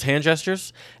use hand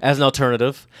gestures as an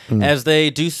alternative, as they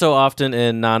do so often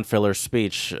in non-filler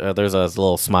speech. There's a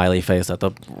little smiley face that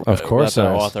the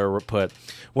author put.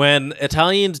 When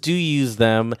Italians do use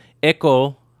them,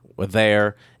 ecco,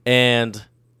 there, and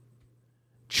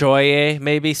cioè,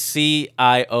 maybe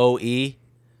CIOE,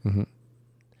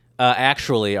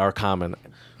 actually are common.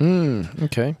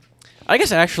 Okay. I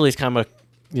guess actually is kind of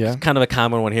a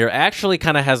common one here. Actually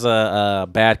kind of has a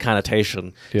bad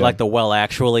connotation. Yeah. Like the well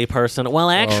actually person. Well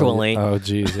actually. Oh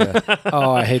geez, yeah.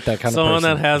 Oh, I hate that kind of person. Someone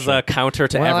that has a counter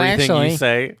to everything you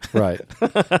say. Right.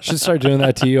 Should start doing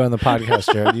that to you on the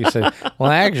podcast, Jared. You say,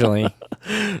 well actually.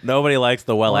 Nobody likes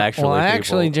the actually Well people.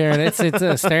 Actually, Jared, it's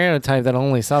a stereotype that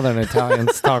only Southern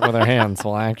Italians talk with their hands.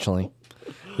 Well actually.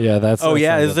 Yeah, that's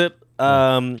is it?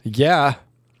 Yeah.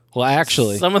 Well,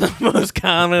 actually. Some of the most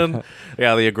common,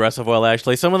 the aggressive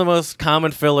actually. Some of the most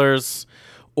common fillers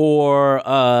or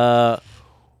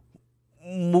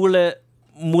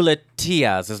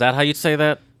muletillas. Is that how you'd say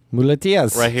that?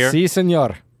 Muletillas. Right here? Sí,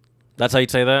 señor. That's how you'd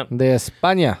say that? De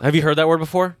España. Have you heard that word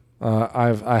before? I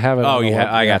haven't. Oh, you have.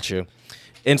 I got you.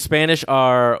 In Spanish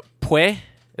are pues.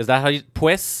 Is that how you...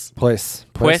 Pues? Pues.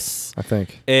 I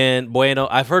think. And bueno.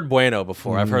 I've heard bueno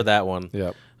before. I've heard that one.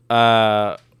 Yep.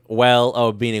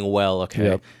 Meaning well, okay.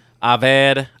 Yep.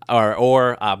 Haber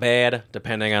or haber,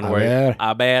 depending on where.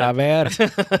 Haber.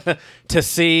 To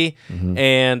see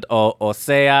and o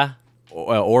sea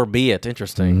or be it,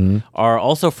 interesting, are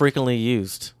also frequently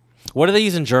used. What do they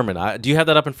use in German? Do you have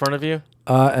that up in front of you?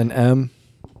 An M.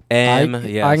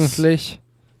 Yes. Eigentlich.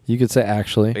 You could say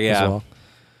actually as well.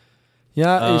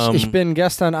 Ja, ich bin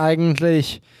gestern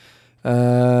eigentlich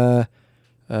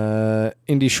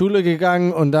in die Schule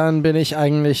gegangen und dann bin ich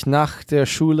eigentlich nach der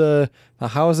Schule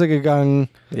nach Hause gegangen.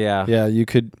 Yeah. Yeah, you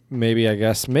could maybe, I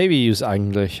guess, maybe use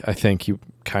eigentlich. I think you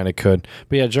kind of could.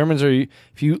 But yeah, Germans are,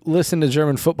 if you listen to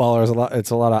German footballers,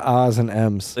 it's a lot of A's and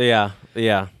M's. Yeah.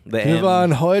 The Wir M.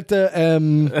 waren heute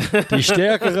die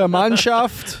stärkere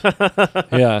Mannschaft.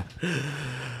 Yeah.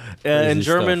 In Crazy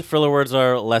German, stuff. filler words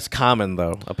are less common,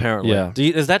 though, apparently. Yeah.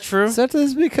 Is that true? That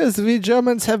is because we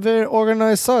Germans have very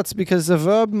organized thoughts because the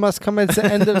verb must come at the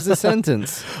end of the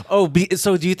sentence. Oh,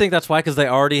 so do you think that's why? Because they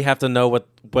already have to know what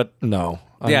No.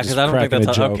 yeah, because I don't think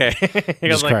that's okay. I'm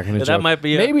just cracking a joke. That might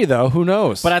be Maybe though. Who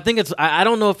knows? But I think it's. I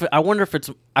don't know if. I wonder if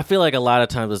it's. I feel like a lot of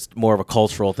times it's more of a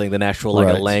cultural thing than actual like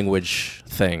Right. a language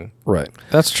thing. right.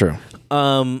 That's true.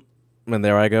 And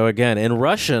there I go again. In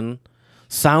Russian,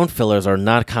 sound fillers are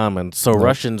not common. So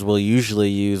Russians will usually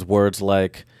use words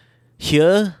like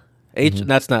 "here,"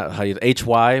 That's not how you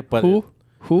 "hy," but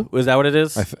Who? is that what it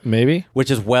is? Maybe. Which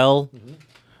is well,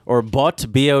 or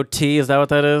bot B-O-T. Is that what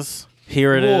that is?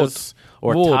 Here it Volt. is.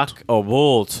 Or Volt. tak. Oh,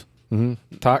 volt.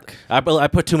 Tak. I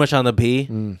put too much on the B.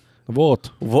 Volt.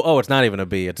 Oh, it's not even a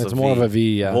B. It's more of a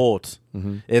V, yeah. Volt.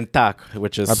 In tak,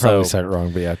 which is I probably so. said it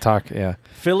wrong, but yeah, tak. Yeah.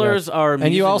 Fillers are.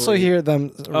 And you also amusingly- hear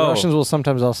them. Russians will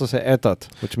sometimes also say etat,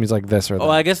 which means like this or that. Oh,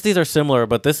 I guess these are similar,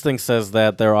 but this thing says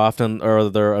that they're often, or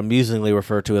they're amusingly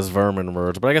referred to as vermin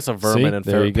words. But I guess a vermin See? and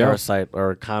There you go. parasite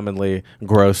are commonly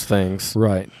gross things.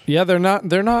 Right. Yeah, they're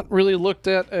not really looked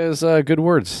at as good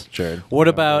words, Jared. What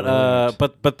about?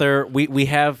 But they're we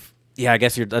have. Yeah, I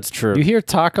guess that's true. You hear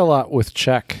talk a lot with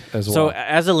Czech as So, well.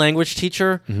 as a language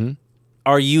teacher,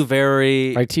 are you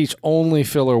very? I teach only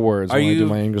filler words Are when I do you-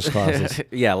 my English classes.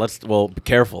 Yeah, be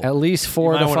careful. At least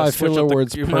 4 You to might wanna 5 switch filler up the-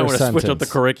 words You per might want to sentence. switch up the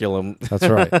curriculum. That's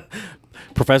right.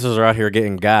 Professors are out here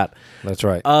getting got. That's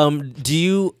right. Do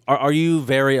you are you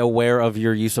very aware of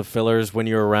your use of fillers when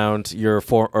you're around your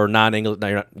non-English?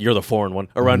 No, you're the foreign one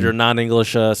around your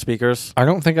non-English speakers. I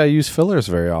don't think I use fillers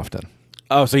very often.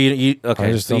 Oh, so you okay?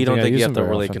 I just So you don't don't think I think you use have them to very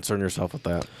really often. concern yourself with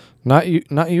that?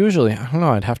 Not usually. I don't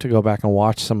know. I'd have to go back and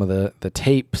watch some of the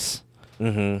tapes.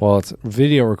 Mm-hmm. Well, it's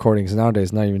video recordings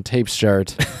nowadays, not even tapes,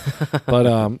 Jared.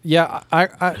 But yeah,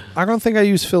 I don't think I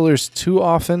use fillers too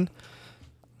often.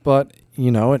 But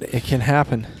it can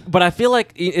happen. But I feel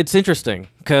like it's interesting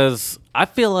because I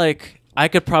feel like I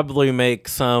could probably make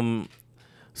some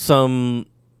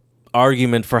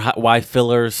argument for why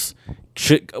fillers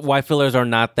are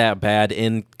not that bad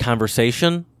in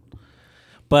conversation.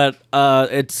 But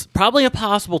it's probably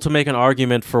impossible to make an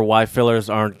argument for why fillers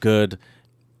aren't good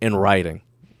in writing.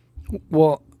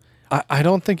 Well, I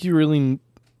don't think you really.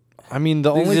 I mean, the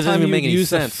It only doesn't time even you make any use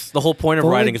sense. The whole point of the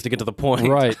only- writing is to get to the point.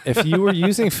 right. If you were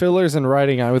using fillers in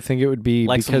writing, I would think it would be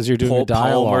Like because some you're doing a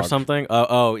dialogue poem or something.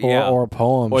 Oh, yeah. or a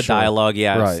poem Or sure. dialogue,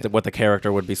 yeah. Right. It's what the character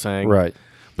would be saying. Right.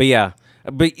 But yeah,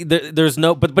 there's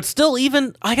no, but still,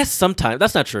 even I guess sometimes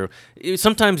that's not true.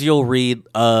 Sometimes you'll read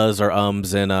uhs or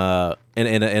ums in a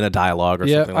dialogue or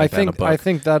Yeah, something like that in a book. I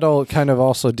think that'll kind of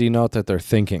also denote that they're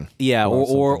thinking. yeah, about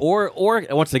or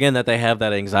once again that they have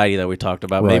that anxiety that we talked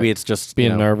about. Right. Maybe it's just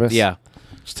Being nervous. Yeah,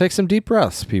 Just take some deep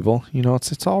breaths, people.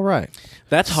 It's all right.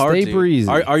 that's hard. Stay to- breezy.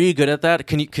 Are you good at that?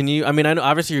 Can you? I mean, I know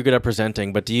obviously you're good at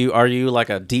presenting, but are you like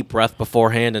a deep breath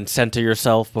beforehand and center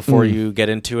yourself before you get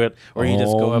into it, or you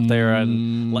just go up there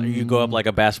and you go up like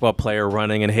a basketball player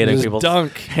running and hitting Just people's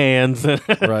dunk. hands?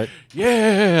 Right.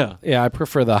 Yeah. Yeah, I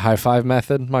prefer the high five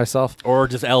method myself. Or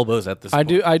just elbows at this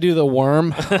point. I do the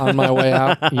worm on my way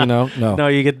out. No. No,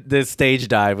 you get the stage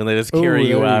dive and they just carry Ooh,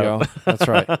 you there out. go. That's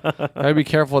right. Gotta be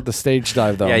careful at the stage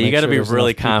dive though. Yeah, you Make got to sure be there's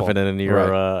really enough people. confident in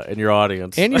your Right. in your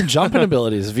audience. And your jumping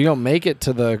abilities. If you don't make it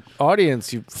to the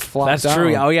audience, you flop That's down.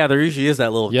 true. Oh yeah, there usually is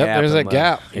that little Yep, gap. there's in a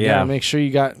gap. You yeah. gotta make sure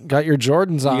you got your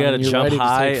Jordans on. You gotta and you're jump ready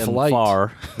high to take and flight.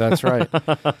 far. That's right.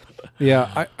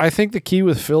 Yeah, I think the key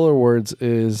with filler words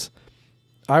is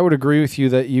I would agree with you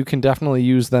that you can definitely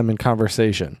use them in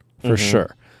conversation for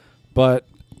sure. But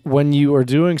when you are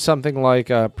doing something like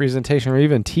a presentation or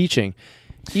even teaching,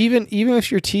 even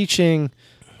if you're teaching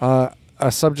a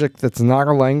subject that's not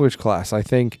a language class, I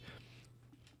think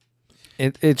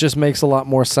it just makes a lot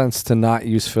more sense to not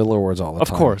use filler words all the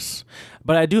time. Of course.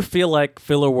 But I do feel like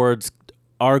filler words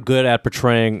are good at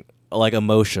portraying like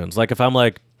emotions. Like if I'm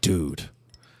like, dude,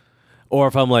 or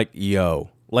if I'm like, yo,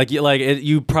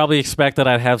 you probably expect that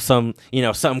I'd have some,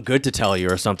 something good to tell you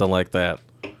or something like that.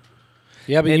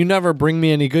 Yeah, but you never bring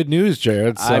me any good news,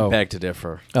 Jared. So I beg to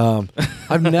differ.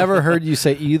 I've never heard you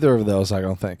say either of those, I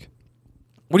don't think,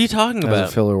 What are you talking as about?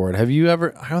 a filler word. Have you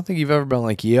ever? I don't think you've ever been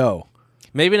like, yo.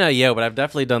 Maybe not yo, but I've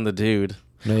definitely done the dude.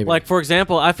 Maybe. Like, for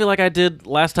example, I feel like I did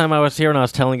last time I was here and I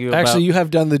was telling you about... Actually, you've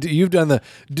done the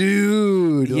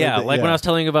dude. Yeah, like when I was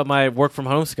telling you about my work from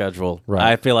home schedule. Right.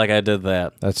 I feel like I did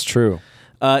that. That's true.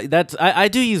 I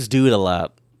do use dude a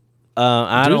lot.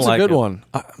 I Dude's don't like a good it. one.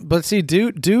 But see,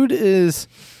 dude is...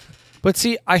 But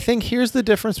see, I think here's the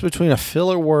difference between a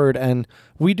filler word and...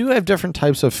 We do have different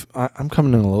types of... I'm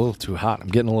coming in a little too hot. I'm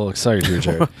getting a little excited here,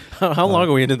 Jared. How long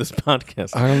are we into this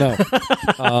podcast? I don't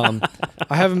know.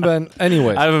 I haven't been...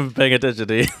 Anyways. I haven't been paying attention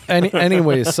to you.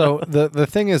 Anyways, so the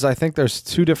thing is, I think there's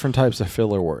two different types of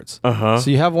filler words. Uh-huh. So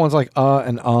you have ones like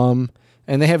and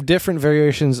and they have different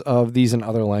variations of these in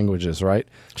other languages, right?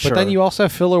 Sure. But then you also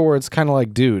have filler words kind of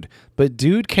like dude. But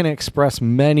dude can express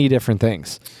many different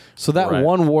things. So that Right.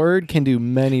 one word can do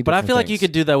many But I different feel like you things.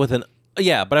 could do that with an...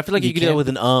 Yeah, but I feel like you could do that can't- with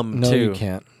an No, too. you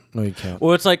can't. No, you can't.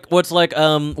 Well, it's like what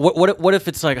if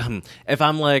it's like if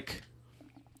I'm like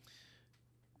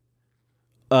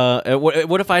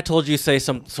what if I told you say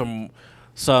some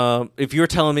if you were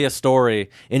telling me a story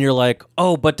and you're like,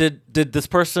 oh, but did this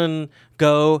person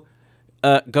go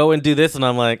and do this, and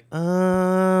I'm like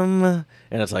and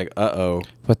it's like uh-oh.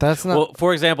 But that's not... Well,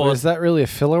 for example, is that really a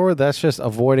filler word? That's just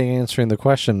avoiding answering the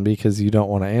question because you don't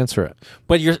want to answer it.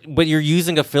 but you're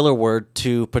using a filler word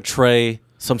to portray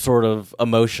some sort of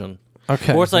emotion.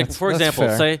 Okay. Or it's like, that's- for that's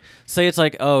example, fair. say it's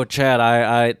like, oh, Chad,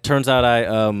 I turns out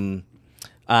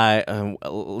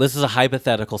this is a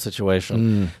hypothetical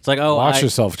situation. It's like, oh, Watch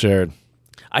yourself, Jared.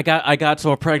 I got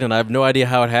someone pregnant. I have no idea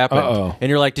how it happened. Uh-oh. And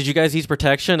you're like, did you guys use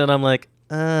protection? And I'm like,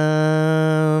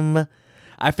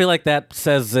 I feel like that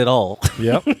says it all.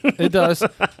 Yep, it does.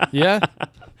 Yeah,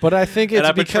 but I think it's And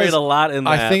I because betrayed a lot in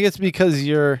I that. think it's because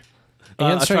you're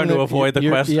answering trying to avoid the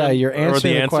question Yeah, you're or the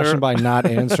answering the answer. question by not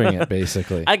answering it.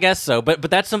 Basically, I guess so, but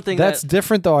that's something that's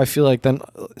different though. I feel like than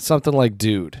something like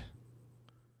dude.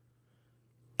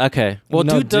 okay. Well,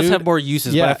 No, dude does dude- have more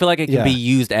uses, yeah, but I feel like it can yeah. be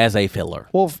used as a filler.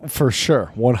 Well, for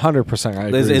sure, 100%. I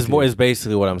agree. Is with you.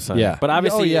 basically what I'm saying. Yeah. But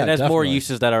obviously, Oh, yeah, it has more definitely.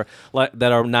 uses that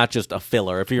are not just a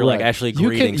filler. If you're like Right. actually you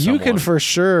greeting can someone, you can for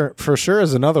sure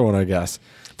is another one, I guess.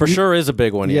 for sure is a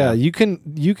big one. Yeah, Yeah.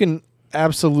 you can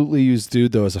absolutely use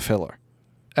dude though as a filler.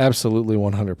 Absolutely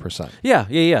 100%. Yeah.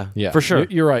 Yeah, For sure.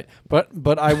 You're right.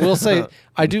 But I will say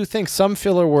I do think some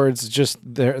filler words just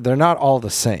they're not all the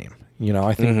same. You know,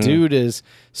 I think dude is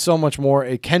so much more.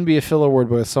 It can be a filler word,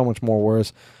 but it's so much more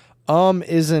words.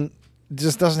 Isn't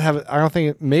just doesn't have. I don't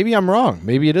think. Maybe I'm wrong.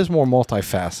 Maybe it is more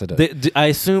multifaceted.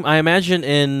 I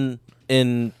imagine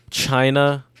in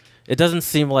China, it doesn't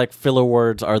seem like filler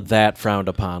words are that frowned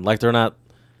upon. Like they're not.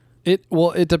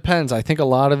 It depends. I think a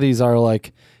lot of these are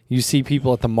like you see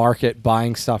people at the market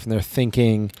buying stuff and they're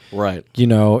thinking, Right. you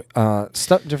know,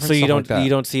 stuff different. So you stuff don't like that. you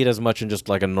don't see it as much in just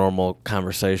like a normal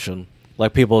conversation.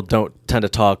 Like people don't tend to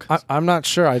talk. I'm not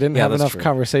sure. I didn't Yeah, have that's enough true.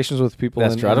 conversations with people.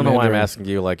 That's in, true. I don't in know why I'm Mandarin. asking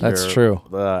you. Like That's you're, true.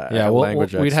 Yeah,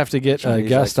 language we'd have to get a Chinese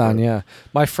guest on. expert.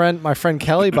 Yeah, my friend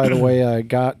Kelly, by the way,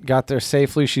 got there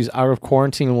safely. She's out of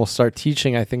quarantine and will start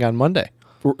teaching. I think on Monday.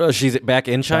 She's back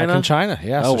in China. Back in China.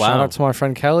 Yeah. Oh, So shout wow. out to my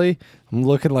friend Kelly. I'm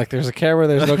looking like there's a camera.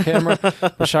 There's no camera.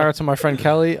 But shout out to my friend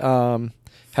Kelly.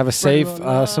 Have a safe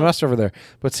semester over there.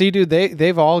 But see, dude,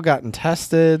 they've all gotten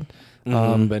tested,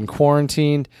 been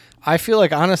quarantined. I feel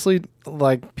like honestly,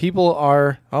 like people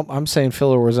are. I'm saying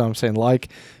filler words. I'm saying like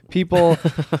people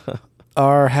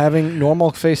are having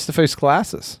normal face-to-face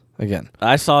classes again.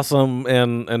 I saw some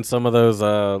in some of those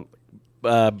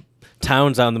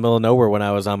towns out in the middle of nowhere when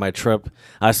I was on my trip.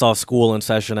 I saw school in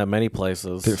session at many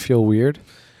places. Did it feel weird?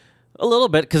 A little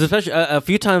bit, because especially a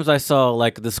few times I saw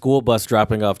like the school bus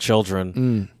dropping off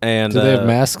children. And Do they have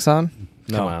masks on?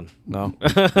 Come on. No.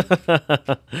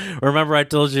 Remember I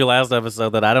told you last episode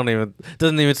that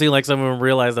doesn't even seem like someone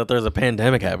realized that there's a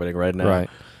pandemic happening right now. Right.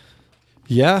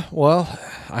 Yeah. Well,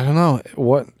 I don't know.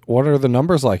 What are the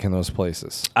numbers like in those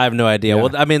places? I have no idea. Yeah.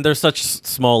 Well, I mean, they're such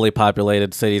smallly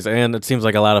populated cities, and it seems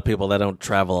like a lot of people that don't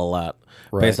travel a lot,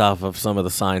 Right. based off of some of the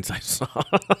signs I saw.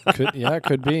 It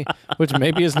could be, which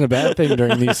maybe isn't a bad thing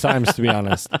during these times, to be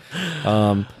honest.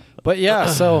 But yeah,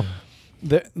 so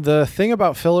the thing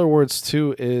about filler words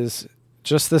too is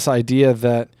just this idea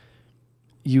that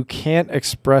you can't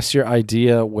express your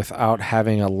idea without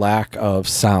having a lack of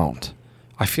sound.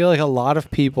 I feel like a lot of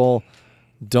people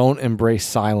don't embrace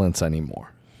silence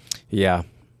anymore. Yeah,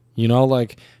 You know,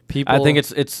 like people. I think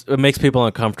it makes people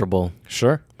uncomfortable.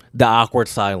 sure. The awkward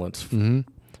silence.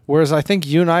 Whereas I think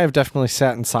you and I have definitely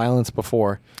sat in silence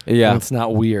before. Yeah. and it's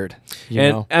not weird. You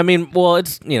And know? I mean, well,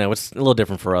 it's it's a little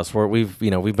different for us. Where we've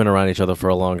been around each other for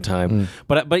a long time.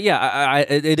 But yeah,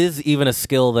 it is even a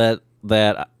skill that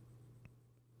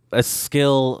a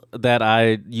skill that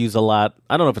I use a lot.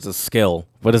 I don't know if it's a skill,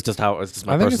 but it's just my I think it's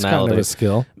personality. kind of a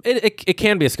skill. It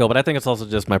can be a skill, but I think it's also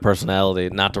just my personality,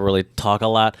 not to really talk a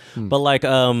lot. But like,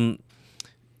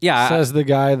 yeah, Says the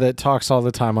guy that talks all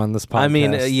the time on this podcast. I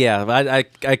mean, yeah,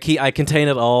 I contain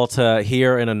it all to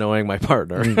hear and annoying my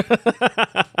partner.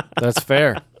 That's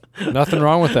fair. Nothing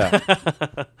wrong with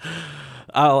that.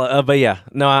 But yeah,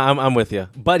 no, I'm with you.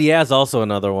 But yeah, is also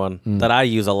another one that I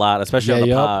use a lot, especially on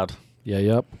the pod. Yeah,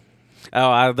 yep.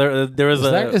 Oh, there is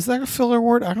Is that a filler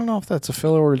word? I don't know if that's a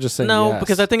filler word. Just saying no, yes.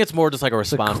 because I think it's more just like a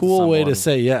response. It's a cool way to someone.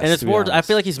 say yes, and it's to be more. I honest.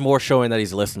 feel like he's more showing that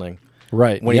he's listening.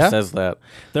 Right. When he says that.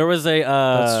 There was a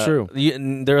That's true.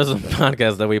 There was a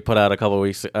podcast that we put out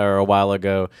a while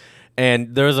ago,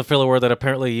 and there was a filler word that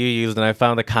apparently you used, and I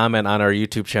found a comment on our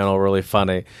YouTube channel really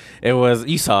funny. It was,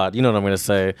 you saw it, you know what I'm going to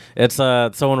say. It's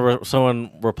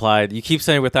someone replied, "You keep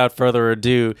saying without further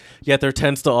ado, yet there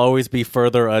tends to always be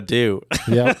further ado."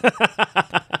 Yep.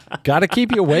 Got to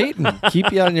keep you waiting.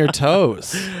 Keep you on your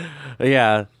toes.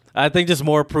 Yeah. I think just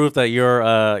more proof that your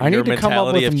need to come up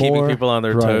mentality with of keeping more- people on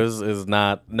their right. toes is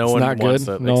not. No It's one not wants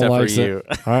good. it No except one for likes you.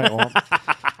 it. All right.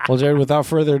 Well, Jared, without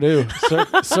further ado,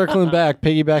 circling back,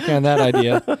 piggybacking on that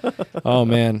idea. Oh,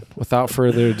 man. Without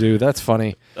further ado. That's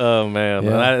funny. Oh man,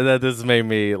 Yeah. that just made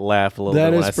me laugh a little That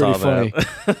bit when is I saw pretty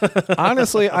that.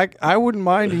 Honestly, I wouldn't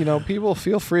mind. People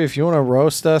feel free. If you want to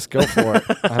roast us, go for it.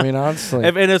 I mean, honestly.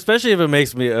 And especially if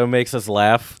it makes us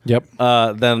laugh. Yep.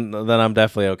 Then I'm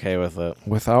definitely okay with it.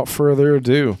 Without further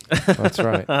ado. That's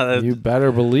right. You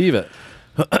better believe it.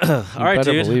 All right,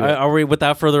 better dude. believe it. Are we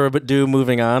without further ado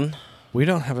moving on? We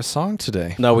don't have a song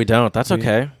today. No, we don't. That's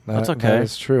okay. That's That okay.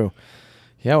 is true.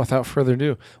 Yeah, without further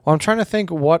ado. Well, I'm trying to think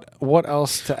what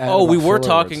else to add. Oh, we about were filler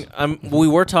talking. words. We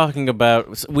were talking about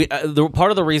the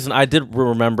part of the reason I did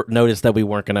notice that we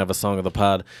weren't going to have a song of the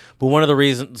pod, but one of the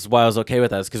reasons why I was okay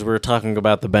with that is because we were talking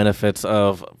about the benefits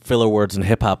of filler words in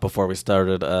hip hop before we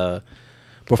started.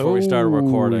 Before we started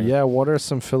recording. Yeah, what are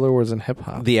some filler words in hip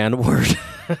hop? The N word.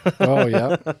 Oh,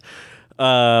 yeah.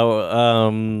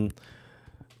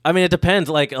 I mean, it depends.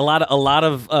 Like a lot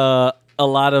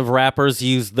of rappers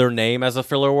use their name as a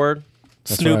filler word.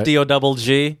 Snoop right.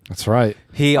 D-O-double-G. That's right.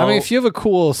 I mean, if you have a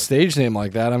cool stage name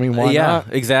like that, I mean, why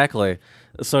not? Exactly.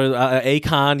 So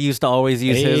Akon used to always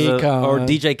use his, Akon. or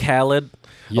DJ Khaled.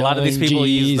 A lot of these people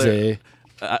use their.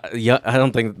 I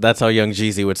don't think that's how Young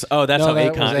Jeezy would. Oh, that's No, how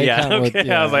that Akon. was Yeah, Akon with- okay.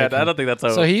 I was like, Akon. I don't think that's how.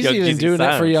 So he's Young even Jeezy doing it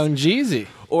for sounds. Young Jeezy.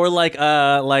 Or like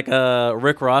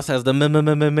Rick Ross has the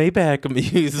Maybach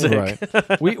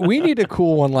music. Right. We need a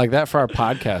cool one like that for our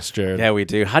podcast, Jared. Yeah, we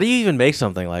do. How do you even make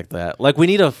something like that? Like, we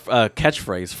need a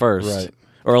catchphrase first, Right.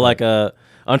 Or like a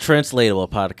untranslatable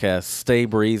podcast. Stay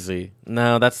breezy.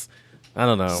 No, that's I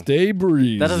don't know. Stay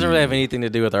breezy. That doesn't really have anything to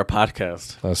do with our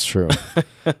podcast. That's true.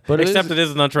 But Except it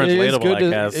is an untranslatable, I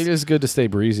guess. It is good to stay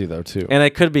breezy, though, too. And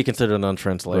it could be considered an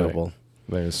untranslatable.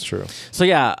 That is true. So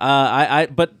yeah, I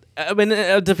mean,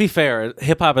 to be fair,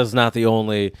 hip hop is not the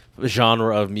only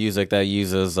genre of music that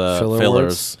uses fillers.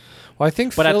 words. Well, I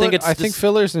think, But I think it's I think just-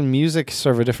 fillers in music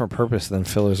serve a different purpose than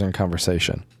fillers in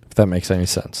conversation, if that makes any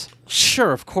sense.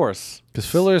 Sure, of course. Because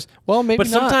fillers, well, maybe But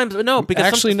not. sometimes no, because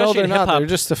Actually, no, especially they're in not. hip-hop, They're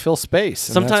just to fill space.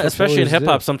 and that's sometimes, what especially in fillers hip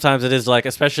hop, do. sometimes it is like,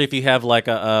 especially if you have like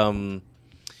a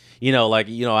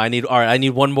I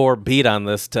need one more beat on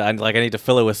this I need to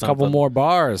fill it with a something. couple more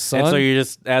bars, son. And so you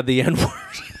just add the N word.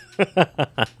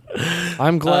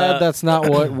 I'm glad that's not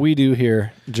what we do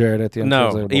here, Jared, at the No,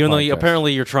 Untranslatable even though Podcast.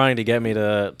 apparently you're trying to get me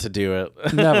to do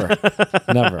it. Never.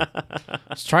 Never. I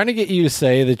was trying to get you to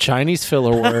say the Chinese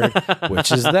filler word,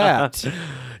 which is that.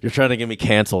 You're trying to get me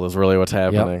canceled is really what's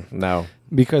happening. No.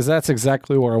 Because that's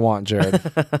exactly what I want, Jared.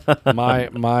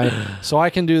 So I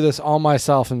can do this all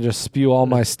myself and just spew all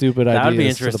my stupid That would be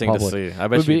ideas to the interesting to public. see. I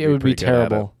bet it would be pretty good at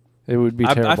terrible. It would be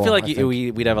terrible. I feel like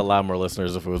think. we'd have a lot more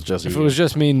listeners if it was just If you. it was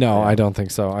just me, no, I don't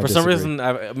think so. For some reason,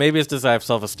 maybe it's just I have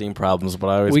self-esteem problems, but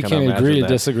I always We kinda can imagine agree to that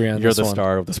disagree on You're this the one.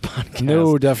 star of this podcast.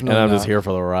 No, definitely And I'm just not. here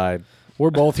for the ride. We're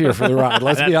both here for the ride.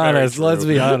 Let's be That's very honest. Let's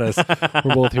true. be honest.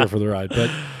 We're both here for the ride. But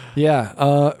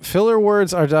yeah, filler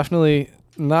words are definitely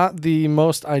not the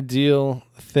most ideal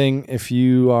thing if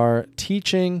you are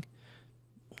teaching,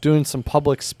 doing some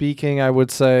public speaking, I would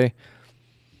say.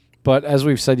 But as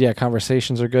we've said, yeah,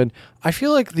 conversations are good. I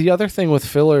feel like the other thing with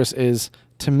fillers is,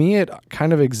 to me, it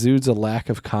kind of exudes a lack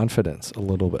of confidence a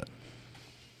little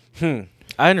bit.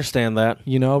 I understand that.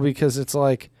 Because it's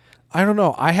like, I don't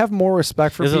know. I have more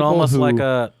respect for Is people it almost who, like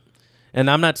a? And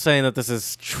I'm not saying that this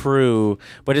is true,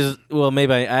 but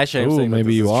maybe I'm saying maybe that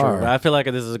this you is are. True, but I feel like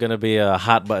this is going to be a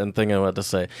hot button thing on what to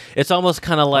say. It's almost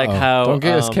kind of like Uh-oh. how Don't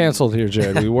get us canceled here,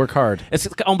 Jared. We work hard. It's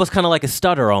almost kind of like a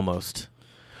stutter, almost,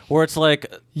 where it's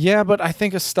like. Yeah, but I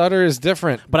think a stutter is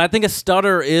different. But I think a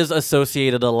stutter is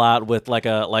associated a lot with like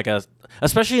a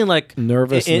especially in like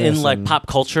Nervousness in like and- pop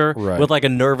culture Right. with like a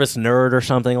nervous nerd or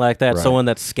something like that, Right. someone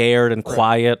that's scared and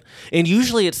quiet. And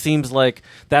usually it seems like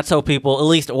that's how people, at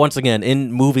least once again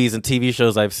in movies and TV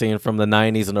shows I've seen from the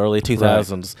 90s and early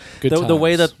 2000s, Good the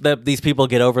way times. that these people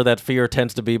get over that fear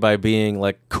tends to be by being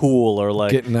like cool or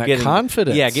like Getting that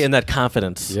confidence. Yeah, getting that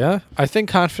confidence. Yeah, I think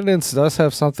confidence does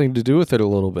have something to do with it a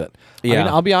little bit. I Yeah.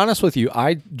 mean, I'll be honest with you.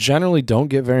 I generally don't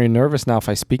get very nervous now if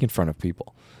I speak in front of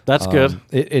people. That's good.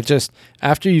 It just,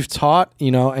 after you've taught,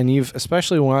 and you've,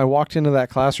 especially when I walked into that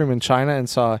classroom in China and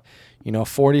saw,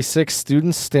 46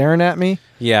 students staring at me.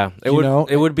 Yeah, it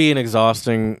would be an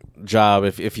exhausting job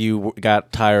if you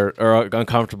got tired or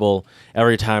uncomfortable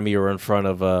every time you were in front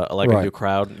of a Right. new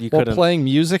crowd. You Well, couldn't. playing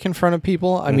music in front of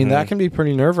people, I mean, that can be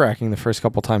pretty nerve-wracking the first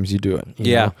couple times you do it.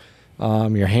 you Yeah. know?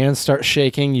 Your hands start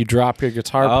shaking. You drop your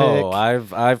guitar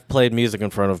pick. I've played music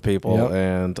in front of people, Yep.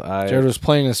 and Jared was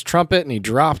playing his trumpet and he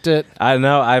dropped it. I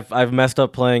know I've messed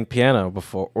up playing piano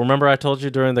before. Remember I told you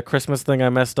during the Christmas thing I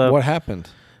messed up. What happened?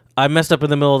 I messed up in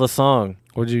the middle of the song.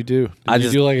 What did you do? Did I you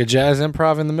just- do like a jazz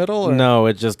improv in the middle? Or? No,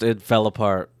 it fell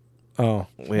apart. Oh.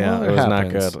 Yeah, Well, it was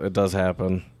happens. not good. It does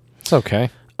happen. It's okay.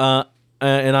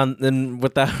 And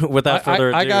without further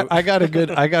ado, I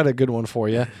got a good one for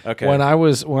you. Okay. When I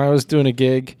was doing a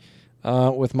gig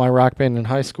with my rock band in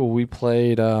high school, we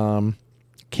played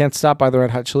 "Can't Stop" by the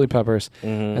Red Hot Chili Peppers,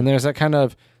 and there's that kind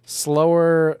of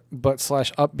slower but /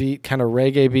 upbeat kind of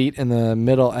reggae beat in the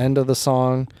middle end of the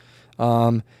song,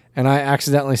 and I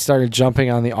accidentally started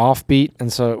jumping on the offbeat,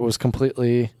 and so it was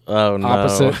completely oh no.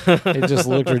 opposite. It just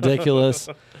looked ridiculous.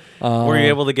 Were you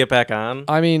able to get back on?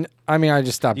 I mean, I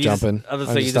just stopped You just- jumping. I was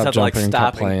I gonna say, you just have stopped to like jumping and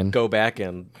stop kept playing. and go back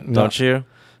in, don't you?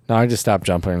 No, I just stopped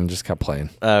jumping and just kept playing.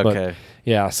 But, Okay.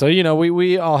 yeah, so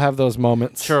we all have those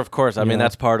moments. Sure, of course. I mean, Yeah.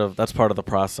 that's part of the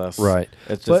process. Right.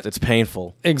 It's But- just it's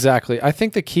painful. Exactly. I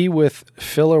think the key with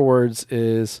filler words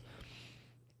is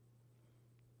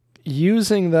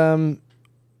using them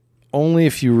only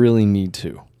if you really need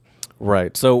to.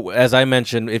 Right. So as I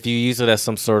mentioned, if you use it as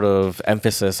some sort of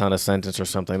emphasis on a sentence or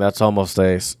something, that's almost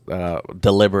a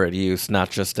deliberate use, not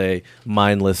just a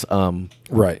mindless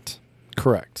Right.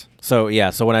 Correct. So yeah,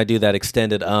 so when I do that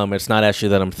extended it's not actually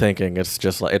that I'm thinking. It's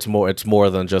just like it's more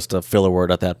than just a filler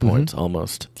word at that point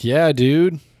almost. Yeah,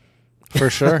 dude. For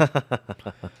sure.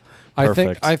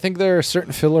 Perfect. I think there are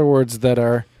certain filler words that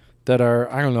are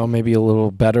I don't know, maybe a little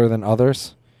better than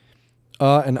others.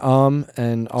 And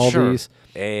all Sure. these.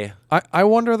 Eh. I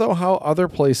wonder though how other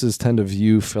places tend to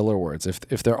view filler words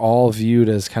if they're all viewed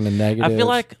as kind of negative. I feel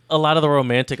like a lot of the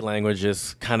romantic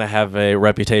languages kind of have a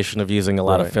reputation of using a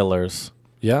lot of Right. fillers.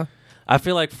 yeah. I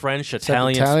feel like French, Except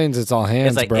Italians, Italians, it's all hands,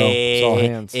 it's like bro. It's all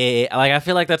hands. Like I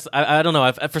feel like that's I don't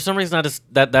know. For some reason,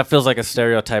 that feels like a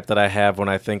stereotype that I have when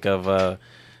I think of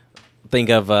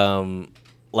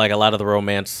like a lot of the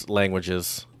romance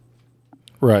languages.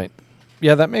 Right.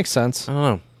 Yeah, that makes sense. I don't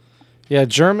know. Yeah,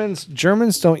 Germans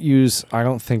don't use, I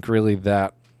don't think, really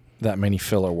that many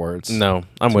filler words. No,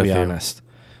 I'm to with be you. honest.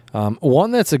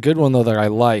 One that's a good one though that I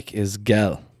like is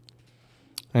gel.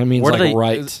 It means Where do like they-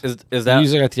 right. is that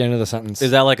Use it at the end of the sentence.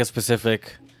 is that like a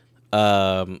specific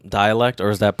dialect, or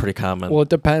is that pretty common? Well, it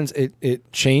depends. It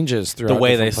changes throughout the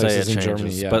way they different say it places in changes,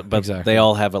 Germany. Yeah, but exactly. they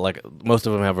all have it. Like most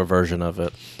of them have a version of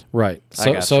it. right.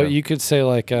 I So gotcha. you could say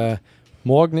like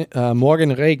morgen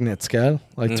regnet's, gell?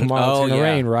 Like tomorrow Oh, it's gonna yeah.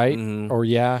 rain, right? Mhm. Or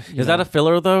yeah. Is that a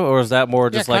filler though, or is that more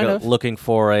just like kind of. looking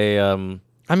for a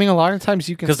I mean, a lot of times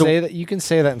you can 'Cause the-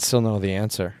 say that and still know the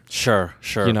answer. Sure.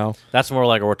 You know. That's more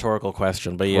like a rhetorical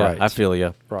question, but yeah, Right. I feel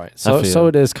you. Right. feel So you.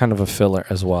 it is kind of a filler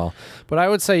as well. But I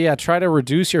would say, yeah, try to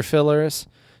reduce your fillers.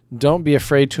 Don't be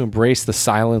afraid to embrace the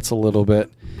silence a little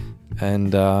bit.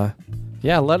 And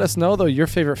yeah, let us know, though, your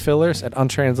favorite fillers at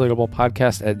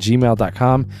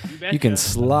untranslatablepodcast@gmail.com. You can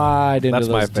slide into That's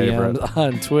my those DMs favorite.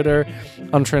 on Twitter,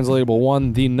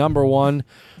 untranslatable1, the number one,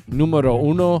 numero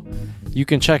uno. You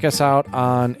can check us out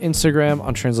on Instagram,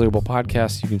 Untranslatable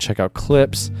Podcast. You can check out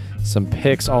clips, some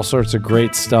pics, all sorts of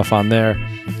great stuff on there.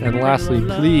 And lastly,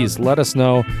 please let us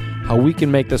know how we can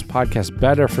make this podcast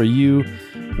better for you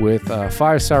with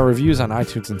 5-star reviews on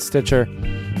iTunes and Stitcher.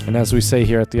 And as we say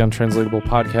here at the Untranslatable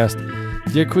Podcast,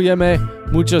 dziękujemy,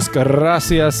 muchas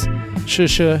gracias,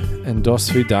 shisha, and do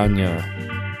svidania.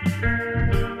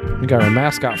 We got our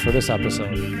mascot for this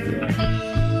episode.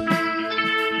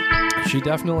 She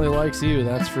definitely likes you,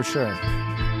 that's for sure.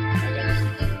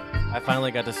 I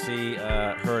finally got to see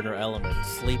her in her element,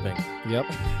 sleeping. Yep.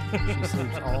 She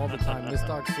sleeps all the time. This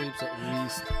dog sleeps at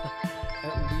least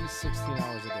 16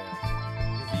 hours a day.